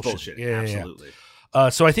 He's just bullshitting. Yeah, absolutely. Yeah.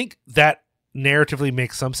 So I think that narratively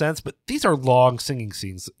makes some sense, but these are long singing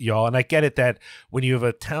scenes, y'all. And I get it that when you have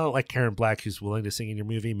a talent like Karen Black who's willing to sing in your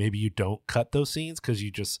movie, maybe you don't cut those scenes because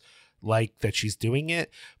you just like that she's doing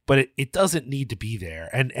it, but it doesn't need to be there.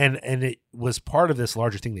 And it was part of this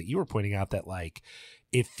larger thing that you were pointing out, that like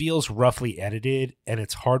it feels roughly edited, and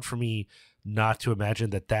it's hard for me not to imagine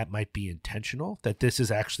that might be intentional, that this is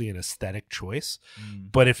actually an aesthetic choice.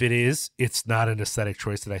 But if it is, it's not an aesthetic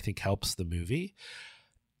choice that I think helps the movie.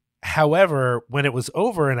 However, when it was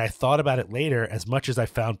over and I thought about it later, as much as I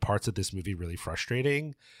found parts of this movie really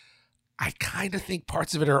frustrating, I kind of think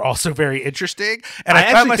parts of it are also very interesting. And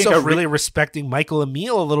I found myself really respecting Michael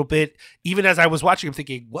Emile a little bit, even as I was watching him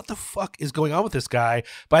thinking, what the fuck is going on with this guy?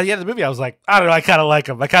 By the end of the movie, I was like, I don't know, I kind of like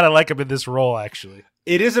him. I kind of like him in this role, actually.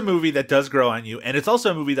 It is a movie that does grow on you, and it's also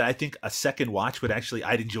a movie that I think a second watch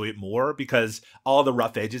I'd enjoy it more because all the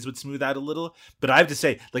rough edges would smooth out a little. But I have to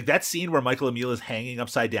say, like that scene where Michael Emile is hanging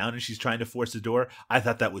upside down and she's trying to force the door, I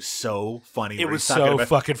thought that was so funny. It was so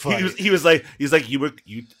fucking funny. He was like,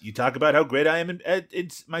 you talk about how great I am in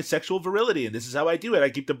my sexual virility, and this is how I do it. I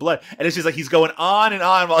keep the blood, and it's just like he's going on and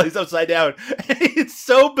on while he's upside down. It's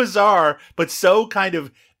so bizarre, but so kind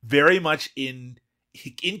of very much in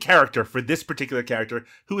character for this particular character,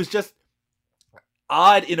 who is just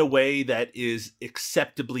odd in a way that is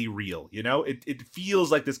acceptably real. You know, it feels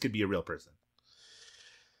like this could be a real person.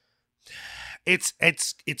 It's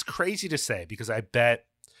crazy to say, because I bet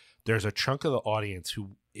there's a chunk of the audience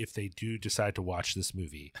who, if they do decide to watch this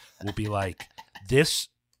movie, will be like, this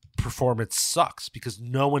performance sucks because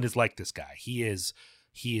no one is like this guy. He is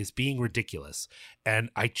being ridiculous. And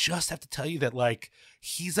I just have to tell you that, like,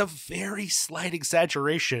 he's a very slight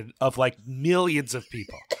exaggeration of like millions of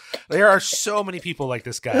people. There are so many people like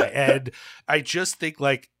this guy. And I just think,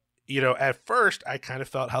 like, you know, at first I kind of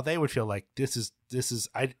felt how they would feel, like, this is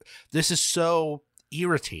so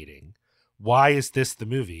irritating. Why is this the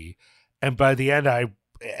movie? And by the end,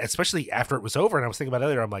 especially after it was over and I was thinking about it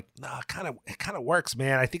earlier, I'm like, no, it kind of works,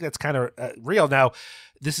 man. I think that's kind of real. Now,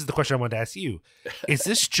 this is the question I wanted to ask you. Is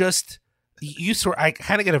this just, I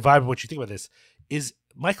kind of get a vibe of what you think about this. Is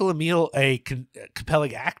Michael Emile a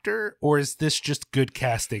compelling actor, or is this just good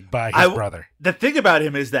casting by his brother? The thing about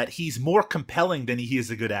him is that he's more compelling than he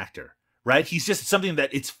is a good actor, right? He's just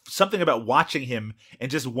it's something about watching him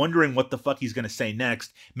and just wondering what the fuck he's going to say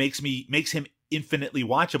next makes him infinitely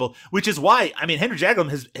watchable, which is why, I mean, Henry Jaglom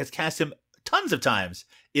has cast him tons of times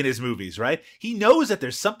in his movies, right? He knows that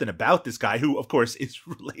there's something about this guy, who of course is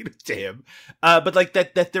related to him, but like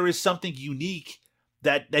that there is something unique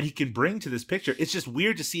that he can bring to this picture. It's just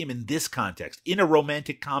weird to see him in this context, in a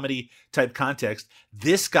romantic comedy type context.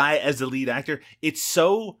 This guy as the lead actor, it's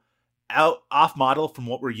so off model from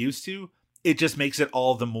what we're used to. It just makes it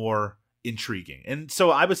all the more intriguing. And so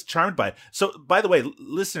I was charmed by it. So, by the way,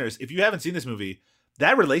 listeners, if you haven't seen this movie,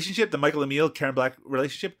 that relationship, the Michael Emile, Karen Black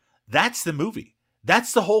relationship, that's the movie.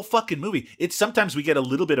 That's the whole fucking movie. It's sometimes we get a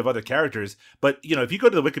little bit of other characters, but you know, if you go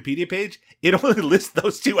to the Wikipedia page, it only lists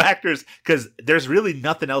those two actors because there's really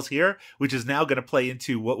nothing else here, which is now going to play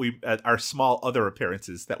into what our small other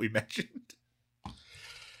appearances that we mentioned.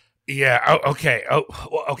 Yeah. Oh, okay. Oh,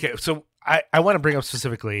 okay. So I want to bring up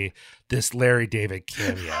specifically this Larry David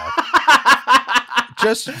cameo.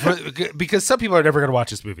 Because some people are never going to watch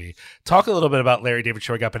this movie. Talk a little bit about Larry David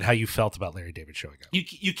showing up and how you felt about Larry David showing up.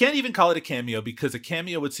 You can't even call it a cameo, because a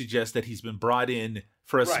cameo would suggest that he's been brought in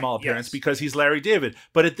for a small appearance because he's Larry David.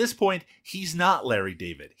 But at this point, he's not Larry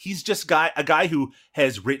David. He's just a guy who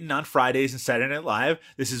has written on Fridays and Saturday Night Live.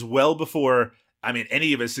 This is well before, I mean,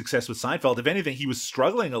 any of his success with Seinfeld. If anything, he was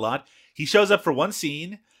struggling a lot. He shows up for one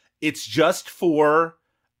scene. It's just for,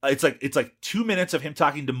 it's like 2 minutes of him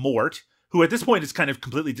talking to Mort, who at this point is kind of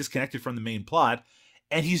completely disconnected from the main plot.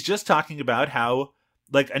 And he's just talking about how,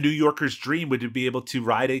 like, a New Yorker's dream would be able to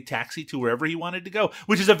ride a taxi to wherever he wanted to go,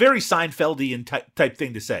 which is a very Seinfeldian type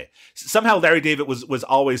thing to say. Somehow Larry David was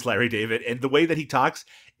always Larry David. And the way that he talks,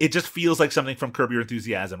 it just feels like something from Curb Your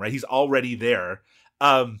Enthusiasm, right? He's already there.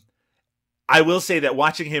 I will say that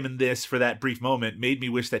watching him in this for that brief moment made me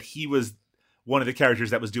wish that he was one of the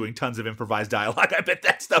characters that was doing tons of improvised dialogue. I bet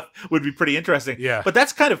that stuff would be pretty interesting. Yeah. But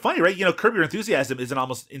that's kind of funny, right? You know, Curb Your Enthusiasm is an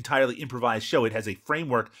almost entirely improvised show. It has a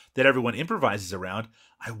framework that everyone improvises around.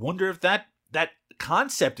 I wonder if that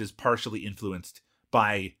concept is partially influenced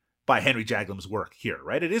by Henry Jaglom's work here,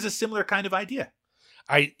 right? It is a similar kind of idea.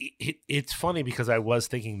 It's funny because I was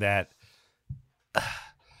thinking that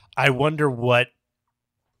I wonder what,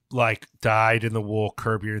 like, dyed in the wool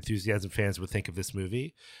Curb Your Enthusiasm fans would think of this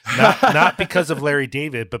movie, not because of Larry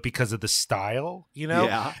David, but because of the style, you know.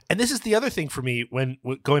 Yeah. And this is the other thing for me when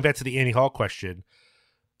going back to the Annie Hall question.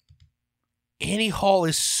 Annie Hall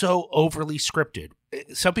is so overly scripted.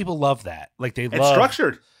 Some people love that, like they love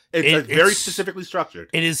structured. It's very specifically structured.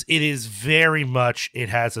 It is very much. It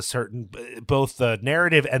has a certain, both the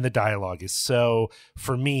narrative and the dialogue is so,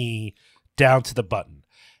 for me, down to the button.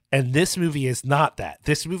 And this movie is not that.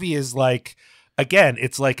 This movie is like, again,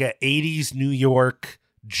 it's like a 80s New York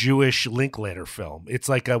Jewish Linklater film. It's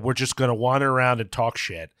like we're just going to wander around and talk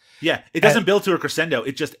shit. Yeah, it doesn't build to a crescendo.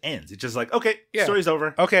 It just ends. It's just like, okay, story's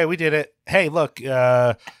over. Okay, we did it. Hey, look,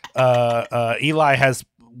 Eli has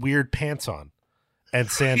weird pants on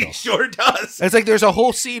and sandals. He sure does. It's like there's a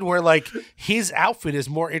whole scene where like his outfit is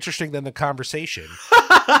more interesting than the conversation.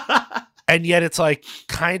 And yet it's like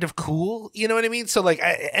kind of cool. You know what I mean? So like,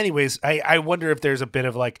 I wonder if there's a bit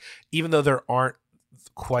of like, even though there aren't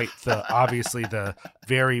quite obviously the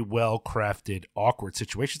very well crafted awkward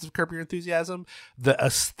situations of Curb Your Enthusiasm, the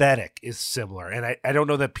aesthetic is similar, and I don't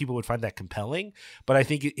know that people would find that compelling, but I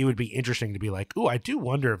think it would be interesting to be like, oh, I do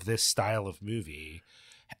wonder if this style of movie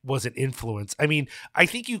was an influence. I mean, I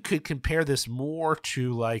think you could compare this more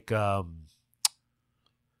to like my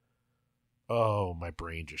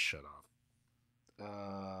brain just shut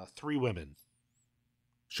off. Three Women.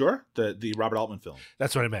 Sure, the Robert Altman film.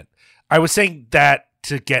 That's what I meant. I was saying that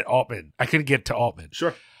to get Altman. I couldn't get to Altman.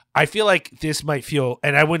 Sure. I feel like this might feel,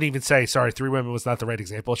 and I wouldn't even say, sorry, Three Women was not the right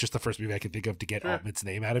example. It's just the first movie I can think of to get Altman's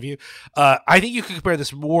name out of you. I think you could compare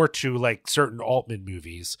this more to like certain Altman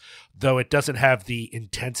movies, though it doesn't have the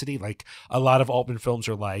intensity. Like a lot of Altman films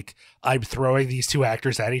are like, I'm throwing these two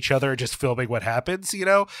actors at each other, just filming what happens, you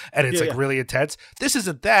know? And it's really intense. This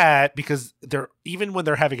isn't that, because even when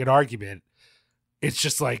they're having an argument, it's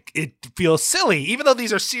just like, it feels silly. Even though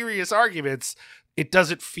these are serious arguments, it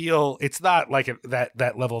doesn't feel, it's not like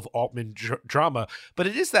that level of Altman drama, but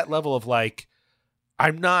it is that level of like,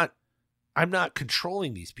 I'm not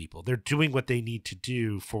controlling these people. They're doing what they need to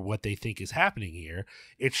do for what they think is happening here.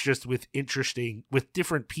 It's just with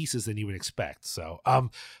different pieces than you would expect. So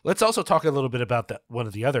let's also talk a little bit about one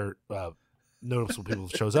of the other noticeable people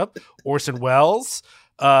who shows up, Orson Welles.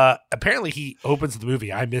 Apparently he opens the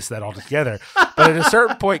movie. I missed that altogether. But at a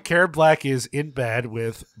certain point, Karen Black is in bed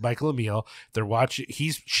with Michael Emile. They're watching.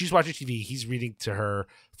 She's watching TV. He's reading to her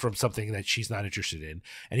from something that she's not interested in,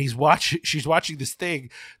 and she's watching this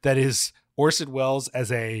thing that is Orson Welles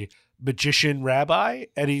as a magician rabbi,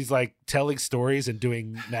 and he's like telling stories and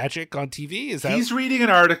doing magic on TV. He's reading an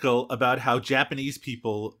article about how Japanese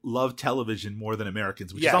people love television more than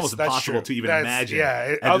Americans, which is almost impossible to even imagine.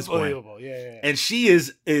 Yeah, unbelievable. Yeah. And she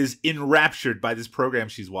is enraptured by this program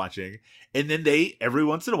she's watching, and then they every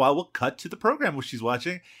once in a while will cut to the program which she's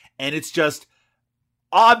watching, and it's just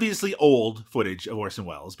obviously old footage of Orson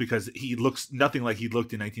Welles, because he looks nothing like he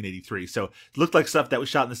looked in 1983. So it looked like stuff that was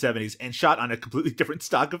shot in the 70s and shot on a completely different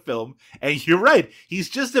stock of film. And you're right, he's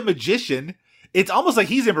just a magician. It's almost like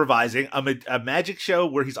he's improvising a magic show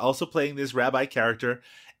where he's also playing this rabbi character.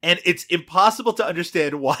 And it's impossible to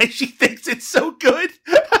understand why she thinks it's so good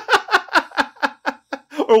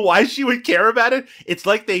or why she would care about it. It's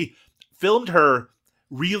like they filmed her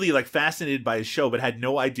really like fascinated by his show, but had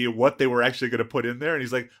no idea what they were actually going to put in there. And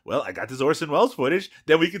he's like, well, I got this Orson Welles footage.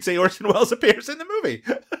 Then we can say Orson Welles appears in the movie.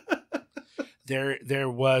 There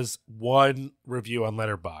was one review on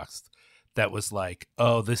Letterboxd that was like,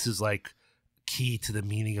 oh, this is like key to the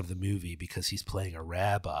meaning of the movie because he's playing a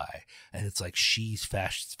rabbi, and it's like she's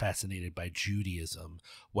fascinated by Judaism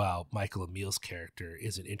while Michael Emile's character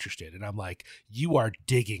isn't interested. And I'm like, you are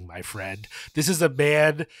digging, my friend. This is a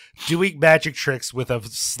man doing magic tricks with a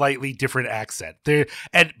slightly different accent there.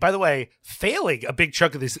 And by the way, failing a big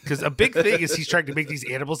chunk of this, because a big thing is he's trying to make these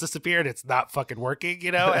animals disappear and it's not fucking working,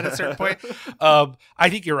 you know, at a certain point. I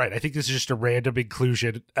think you're right. I think this is just a random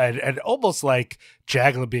inclusion, and almost like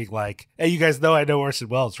Jagla being like, hey, you guys know I know Orson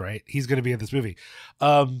Welles, right? He's going to be in this movie.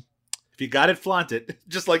 If you got it, flaunt it.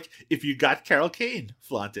 Just like if you got Carol Kane,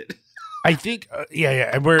 flaunt it. I think,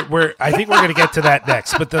 yeah, and I think we're going to get to that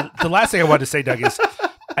next. But the last thing I wanted to say, Doug, is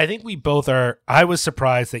I think we both are. I was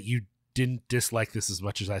surprised that you didn't dislike this as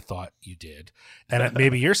much as I thought you did, and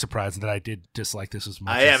maybe you're surprised that I did dislike this as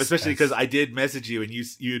much. I am, especially because I did message you, and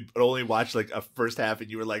you'd only watched like a first half,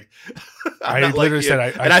 and you were like, I literally said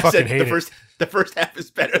I fucking hate it. The first half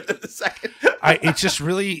is better than the second. It's just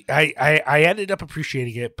really, I ended up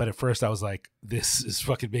appreciating it, but at first I was like, this is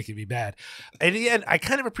fucking making me mad. And in the end, I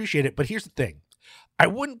kind of appreciate it, but here's the thing. I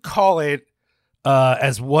wouldn't call it,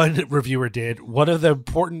 as one reviewer did, one of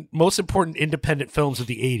the most important independent films of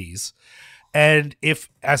the 80s. And if,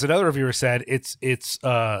 as another reviewer said, it's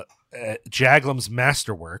Jaglam's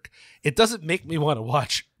masterwork, it doesn't make me want to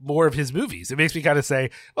watch more of his movies. It makes me kind of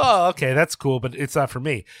say, well, okay, that's cool, but it's not for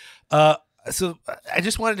me. So I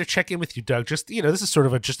just wanted to check in with you, Doug. Just, you know, this is sort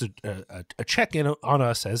of just a check in on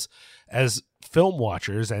us as film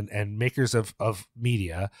watchers and makers of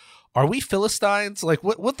media. are we Philistines? Like,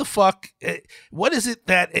 what the fuck? What is it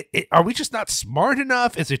that, are we just not smart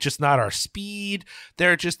enough? Is it just not our speed?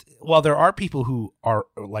 There are people who are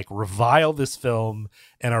like revile this film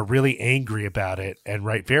and are really angry about it and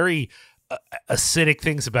write very acidic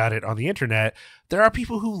things about it on the internet. There are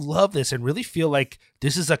people who love this and really feel like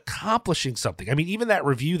this is accomplishing something. I mean, even that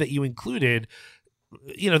review that you included,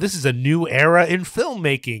 this is a new era in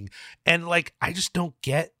filmmaking. And like, I just don't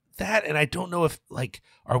get that. And I don't know if like,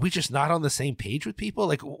 are we just not on the same page with people?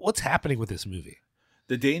 Like, what's happening with this movie?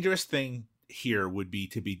 The dangerous thing here would be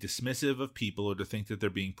to be dismissive of people or to think that they're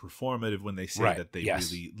being performative when they say that they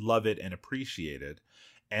really love it and appreciate it.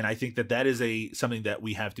 And I think that is something that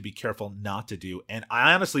we have to be careful not to do. And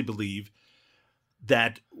I honestly believe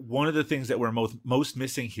that one of the things that we're most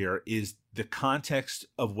missing here is the context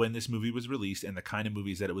of when this movie was released and the kind of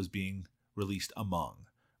movies that it was being released among,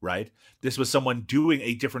 right? This was someone doing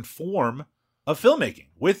a different form of filmmaking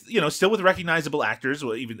with, still with recognizable actors,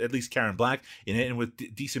 or even at least Karen Black in it, and with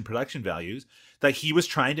decent production values. Like, he was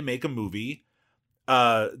trying to make a movie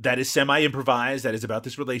that is semi-improvised, that is about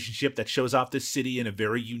this relationship, that shows off this city in a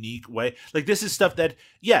very unique way. Like, this is stuff that,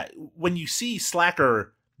 when you see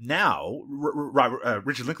Slacker now,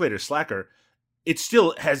 Richard Linklater's Slacker, it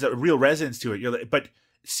still has a real resonance to it. But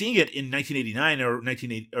seeing it in 1989 or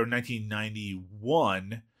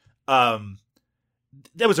 1991,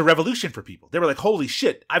 that was a revolution for people. They were like, holy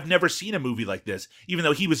shit, I've never seen a movie like this, even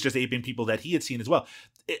though he was just aping people that he had seen as well.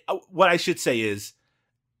 What I should say is,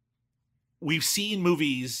 we've seen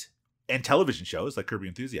movies and television shows like Curb Your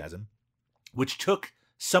Enthusiasm, which took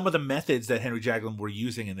some of the methods that Henry Jaglom were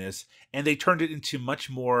using in this, and they turned it into much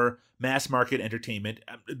more mass market entertainment.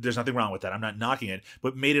 There's nothing wrong with that. I'm not knocking it,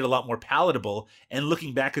 but made it a lot more palatable. And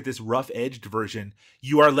looking back at this rough-edged version,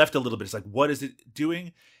 you are left a little bit. It's like, what is it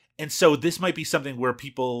doing? And so this might be something where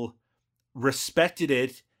people respected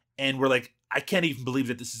it and were like, I can't even believe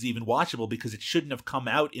that this is even watchable because it shouldn't have come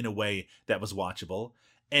out in a way that was watchable.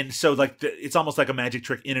 And so, like, it's almost like a magic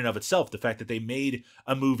trick in and of itself. The fact that they made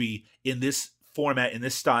a movie in this format, in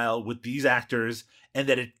this style, with these actors, and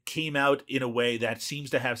that it came out in a way that seems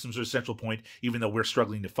to have some sort of central point, even though we're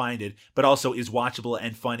struggling to find it, but also is watchable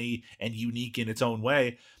and funny and unique in its own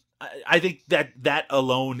way. I think that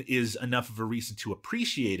alone is enough of a reason to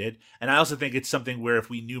appreciate it. And I also think it's something where if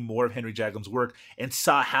we knew more of Henry Jaglom's work and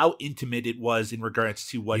saw how intimate it was in regards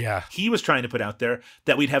to what he was trying to put out there,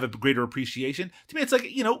 that we'd have a greater appreciation. To me, it's like,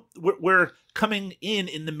 we're coming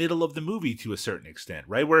in the middle of the movie to a certain extent,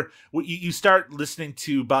 right? Where you start listening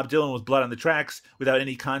to Bob Dylan with Blood on the Tracks without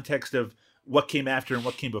any context of what came after and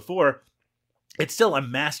what came before. It's still a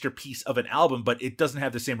masterpiece of an album, but it doesn't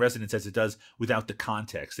have the same resonance as it does without the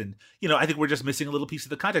context. And, I think we're just missing a little piece of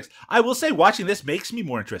the context. I will say watching this makes me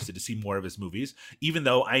more interested to see more of his movies, even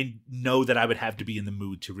though I know that I would have to be in the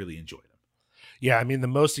mood to really enjoy them. Yeah, I mean, the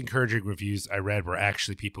most encouraging reviews I read were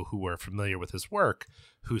actually people who were familiar with his work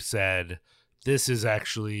who said, this is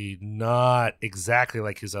actually not exactly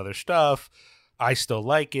like his other stuff. I still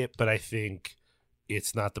like it, but I think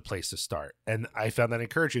it's not the place to start. And I found that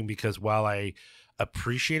encouraging because while I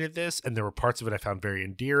appreciated this and there were parts of it I found very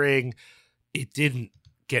endearing, it didn't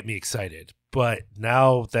get me excited. But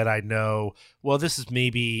now that I know, well, this is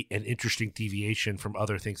maybe an interesting deviation from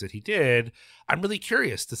other things that he did, I'm really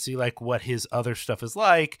curious to see like what his other stuff is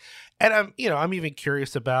like. And I'm even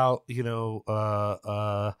curious about,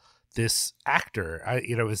 this actor.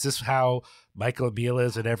 Is this how Michael Emile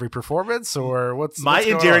is in every performance, or what's my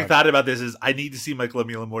endearing thought about this is I need to see Michael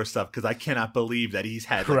Emile more stuff because I cannot believe that he's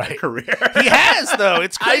had a career. He has, though.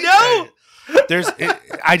 It's crazy. I know.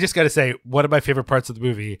 I just got to say, one of my favorite parts of the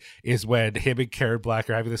movie is when him and Karen Black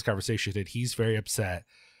are having this conversation and he's very upset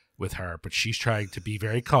with her, but she's trying to be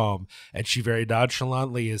very calm, and she very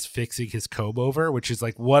nonchalantly is fixing his comb over, which is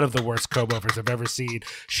like one of the worst comb overs I've ever seen.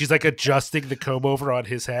 She's like adjusting the comb over on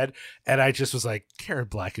his head, and I just was like, Karen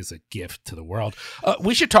Black is a gift to the world.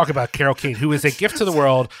 We should talk about Carol Kane, who is a gift to the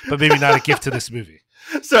world, but maybe not a gift to this movie.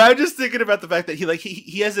 So I'm just thinking about the fact that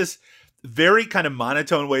he has this very kind of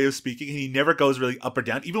monotone way of speaking, and he never goes really up or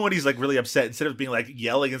down. Even when he's like really upset, instead of being like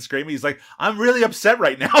yelling and screaming, he's like, I'm really upset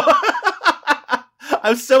right now.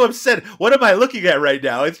 I'm so upset. What am I looking at right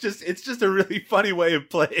now? It's just a really funny way of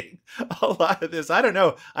playing a lot of this. I don't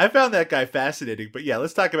know. I found that guy fascinating. But yeah,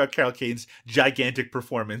 let's talk about Carol Kane's gigantic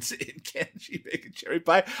performance in Can She Bake a Cherry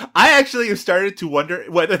Pie? I actually have started to wonder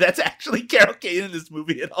whether that's actually Carol Kane in this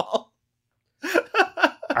movie at all.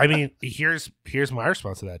 I mean, here's my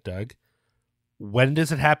response to that, Doug. When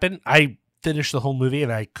does it happen? I finished the whole movie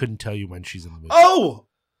and I couldn't tell you when she's in the movie. Oh,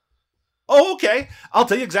 okay. I'll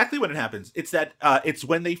tell you exactly when it happens. It's that it's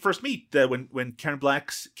when they first meet. When Karen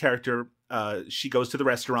Black's character she goes to the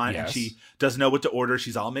restaurant and she doesn't know what to order.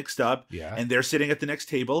 She's all mixed up. Yeah. And they're sitting at the next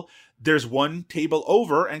table. There's one table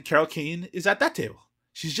over, and Carol Kane is at that table.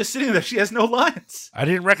 She's just sitting there. She has no lines. I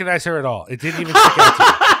didn't recognize her at all. It didn't even stick out to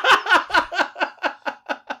me.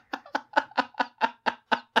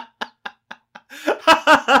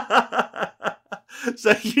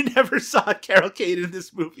 So you never saw Carol Kane in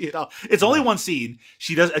this movie at all. It's only one scene.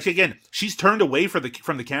 She does again. She's turned away from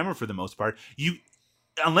the camera for the most part.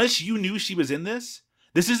 Unless you knew she was in this.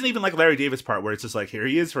 This isn't even like Larry David's part where it's just like, here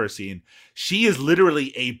he is for a scene. She is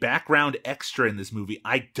literally a background extra in this movie.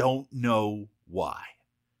 I don't know why.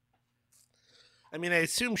 I mean, I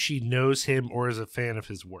assume she knows him or is a fan of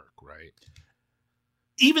his work, right?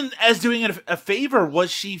 Even as doing it a favor,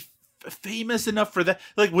 was she famous enough for that?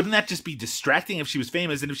 Like, wouldn't that just be distracting if she was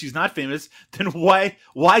famous? And if she's not famous, then why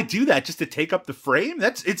do that? Just to take up the frame?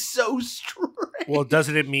 It's so strange. Well,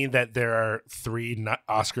 doesn't it mean that there are 3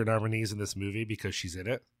 Oscar nominees in this movie because she's in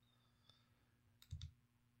it?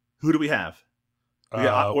 Who do we have?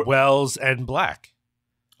 Wells and Black.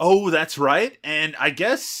 Oh, that's right. And I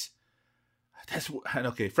guess that's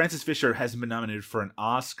okay. Frances Fisher hasn't been nominated for an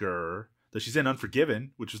Oscar, though she's in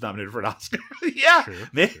Unforgiven, which was nominated for an Oscar. Yeah, true.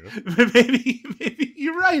 Maybe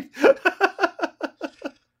you're right.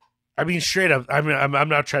 I mean, straight up. I mean, I'm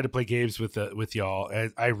not trying to play games with y'all.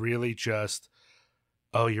 I really just.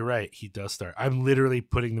 Oh, you're right. He does star. I'm literally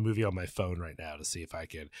putting the movie on my phone right now to see if I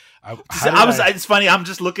can. It's funny. I'm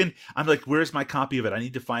just looking. I'm like, where's my copy of it? I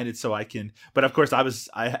need to find it so I can. But of course,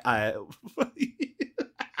 I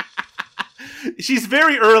she's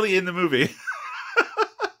very early in the movie.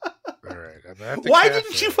 All right. Why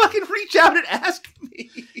didn't you fucking reach out and ask me?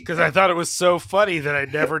 Because I thought it was so funny that I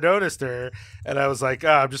never noticed her, and I was like,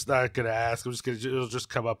 I'm just not gonna ask. It'll just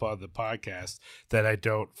come up on the podcast that I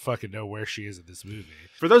don't fucking know where she is in this movie.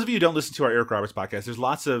 For those of you who don't listen to our Eric Roberts podcast, there's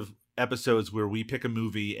lots of episodes where we pick a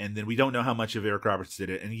movie and then we don't know how much of Eric Roberts did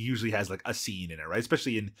it, and he usually has like a scene in it, right?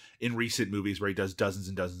 Especially in recent movies where he does dozens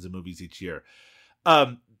and dozens of movies each year.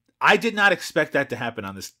 I did not expect that to happen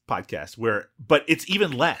on this podcast but it's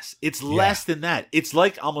even less. It's less than that. It's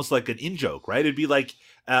like almost like an in-joke, right? It'd be like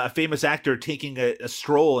a famous actor taking a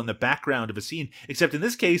stroll in the background of a scene, except in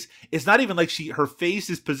this case, it's not even like her face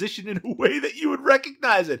is positioned in a way that you would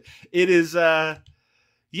recognize it. It is, it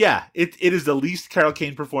is the least Carol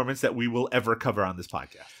Kane performance that we will ever cover on this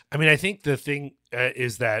podcast. I mean, I think the thing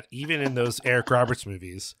is that even in those Eric Roberts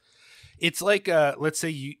movies, it's like let's say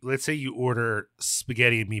you order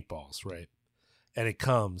spaghetti and meatballs, right? And it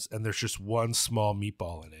comes and there's just one small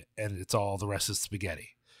meatball in it and it's all the rest is spaghetti.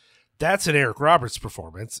 That's an Eric Roberts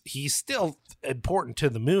performance. He's still important to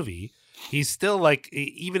the movie. He's still like,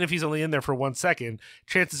 even if he's only in there for 1 second,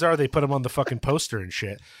 chances are they put him on the fucking poster and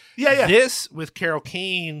shit. Yeah. This with Carol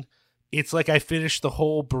Kane, it's like I finished the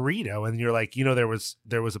whole burrito and you're like,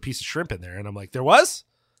 there was a piece of shrimp in there. And I'm like, there was?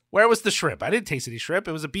 Where was the shrimp? I didn't taste any shrimp.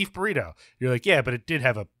 It was a beef burrito. You're like, yeah, but it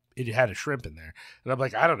had a shrimp in there. And I'm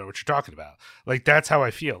like, I don't know what you're talking about. Like, that's how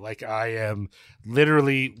I feel. Like, I am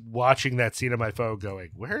literally watching that scene on my phone going,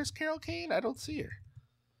 where's Carol Kane? I don't see her.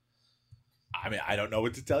 I mean, I don't know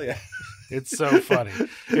what to tell you. It's so funny.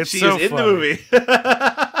 She is in the movie.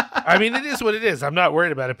 I mean, it is what it is. I'm not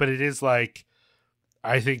worried about it, but it is like,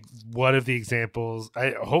 I think one of the examples,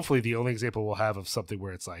 hopefully the only example we'll have of something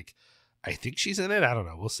where it's like, I think she's in it. I don't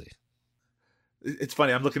know. We'll see. It's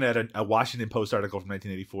funny. I'm looking at a Washington Post article from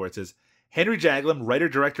 1984. It says, Henry Jaglom,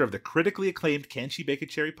 writer-director of the critically acclaimed Can She Bake a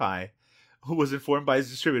Cherry Pie, who was informed by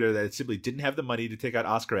his distributor that it simply didn't have the money to take out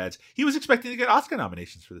Oscar ads. He was expecting to get Oscar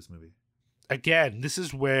nominations for this movie. Again, this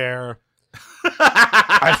is where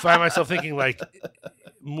I find myself thinking, like,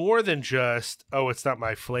 more than just, oh, it's not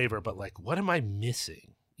my flavor, but like, what am I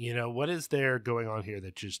missing? What is there going on here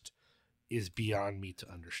that just is beyond me to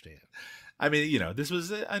understand? I mean, this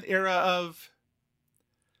was an era of,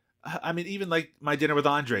 even like My Dinner with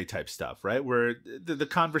Andre type stuff, right? Where the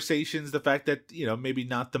conversations, the fact that, maybe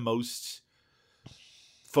not the most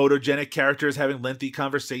photogenic characters having lengthy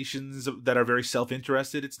conversations that are very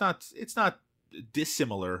self-interested. It's not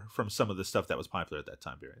dissimilar from some of the stuff that was popular at that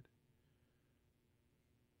time period.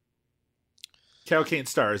 Carol Kane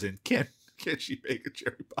stars in Can She Bake a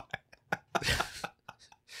Cherry Pie?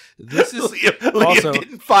 This is Liam also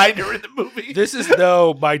didn't find her in the movie. This is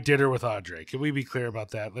no My Dinner with Andre. Can we be clear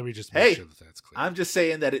about that? Let me just make sure that's clear. I'm just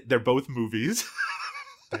saying that they're both movies.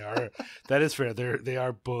 They are. That is fair. They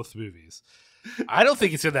are both movies. I don't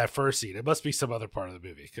think it's in that first scene. It must be some other part of the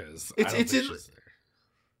movie because it's in.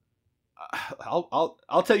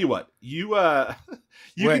 I'll tell you what. You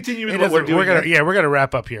continue with what we're doing. We're gonna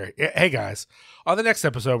wrap up here. Hey guys, on the next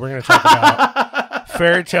episode we're gonna talk about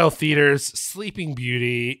Fairy Tale Theater's Sleeping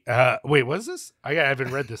Beauty. Wait, what is this? I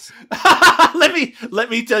haven't read this. let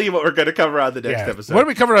me tell you what we're going to cover on the next episode. What are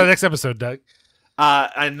we covering on the next episode, Doug?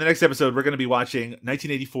 In the next episode, we're going to be watching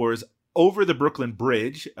 1984's Over the Brooklyn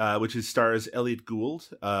Bridge, which stars Elliot Gould,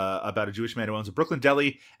 about a Jewish man who owns a Brooklyn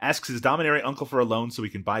deli, asks his domineering uncle for a loan so he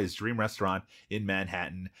can buy his dream restaurant in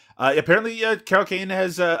Manhattan. Apparently, Carol Kane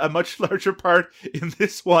has a much larger part in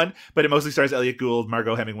this one, but it mostly stars Elliot Gould,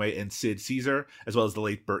 Margot Hemingway, and Sid Caesar, as well as the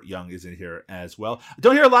late Burt Young is in here as well. I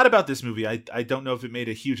don't hear a lot about this movie. I don't know if it made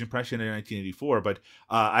a huge impression in 1984, but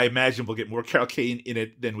I imagine we'll get more Carol Kane in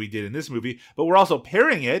it than we did in this movie. But we're also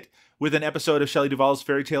pairing it with an episode of Shelley Duvall's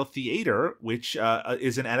Fairy Tale Theater, which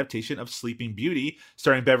is an adaptation of Sleeping Beauty,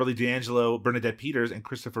 starring Beverly D'Angelo, Bernadette Peters, and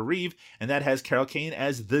Christopher Reeve, and that has Carol Kane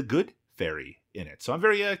as the good fairy in it. So I'm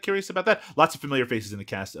very curious about that. Lots of familiar faces in the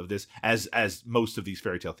cast of this, as most of these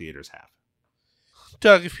Fairy Tale Theaters have.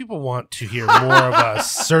 Doug, if people want to hear more of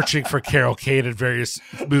us searching for Carol Kane in various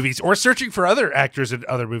movies, or searching for other actors in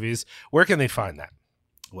other movies, where can they find that?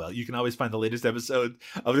 Well, you can always find the latest episode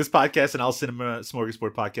of this podcast and all Cinema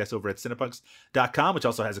Smorgasbord podcasts over at cinepunks.com, which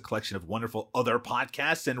also has a collection of wonderful other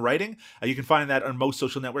podcasts and writing. You can find that on most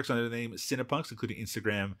social networks under the name Cinepunks, including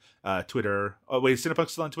Instagram, Twitter. Oh, wait, is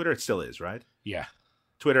Cinepunks still on Twitter? It still is, right? Yeah.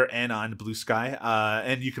 Twitter and on Blue Sky.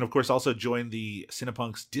 And you can, of course, also join the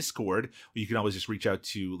Cinepunks Discord, where you can always just reach out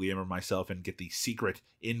to Liam or myself and get the secret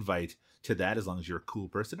invite to that, as long as you're a cool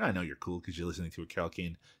person. I know you're cool because you're listening to a Carol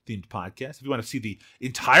Kane themed podcast. If you want to see the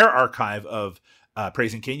entire archive of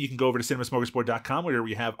Praising Kane, you can go over to cinemasmorgasbord.com, where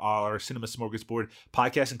we have our Cinema Smorgasbord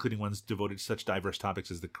podcasts, including ones devoted to such diverse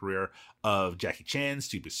topics as the career of Jackie Chan,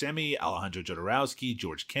 Steve Buscemi, Alejandro Jodorowsky,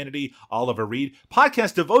 George Kennedy, Oliver Reed.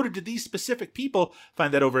 Podcasts devoted to these specific people.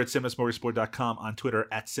 Find that over at cinemasmorgasbord.com, on Twitter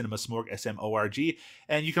at cinemasmorg, SMORG.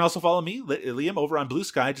 And you can also follow me, Liam, over on Blue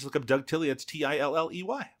Sky. Just look up Doug Tilley. It's Tilley.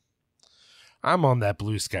 I'm on that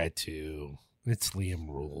Blue Sky too. It's Liam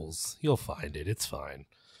Rules. You'll find it. It's fine.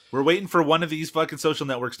 We're waiting for one of these fucking social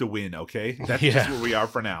networks to win, okay? That's just where we are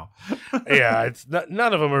for now. Yeah, it's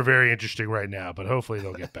none of them are very interesting right now, but hopefully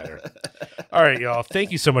they'll get better. All right, y'all.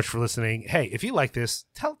 Thank you so much for listening. Hey, if you like this,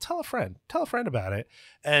 tell a friend. Tell a friend about it.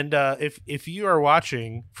 And if you are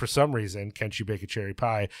watching for some reason, Can't You Bake a Cherry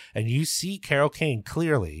Pie, and you see Carol Kane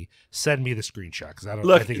clearly, send me the screenshot, because I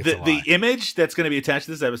think it's a lie. The image that's going to be attached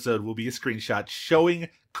to this episode will be a screenshot showing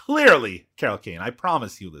clearly Carol Kane. I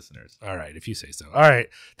promise you, listeners. All right, if you say so. All right.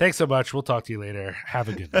 Thanks so much. We'll talk to you later. Have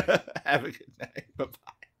a good night. Have a good night.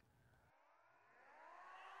 Bye-bye.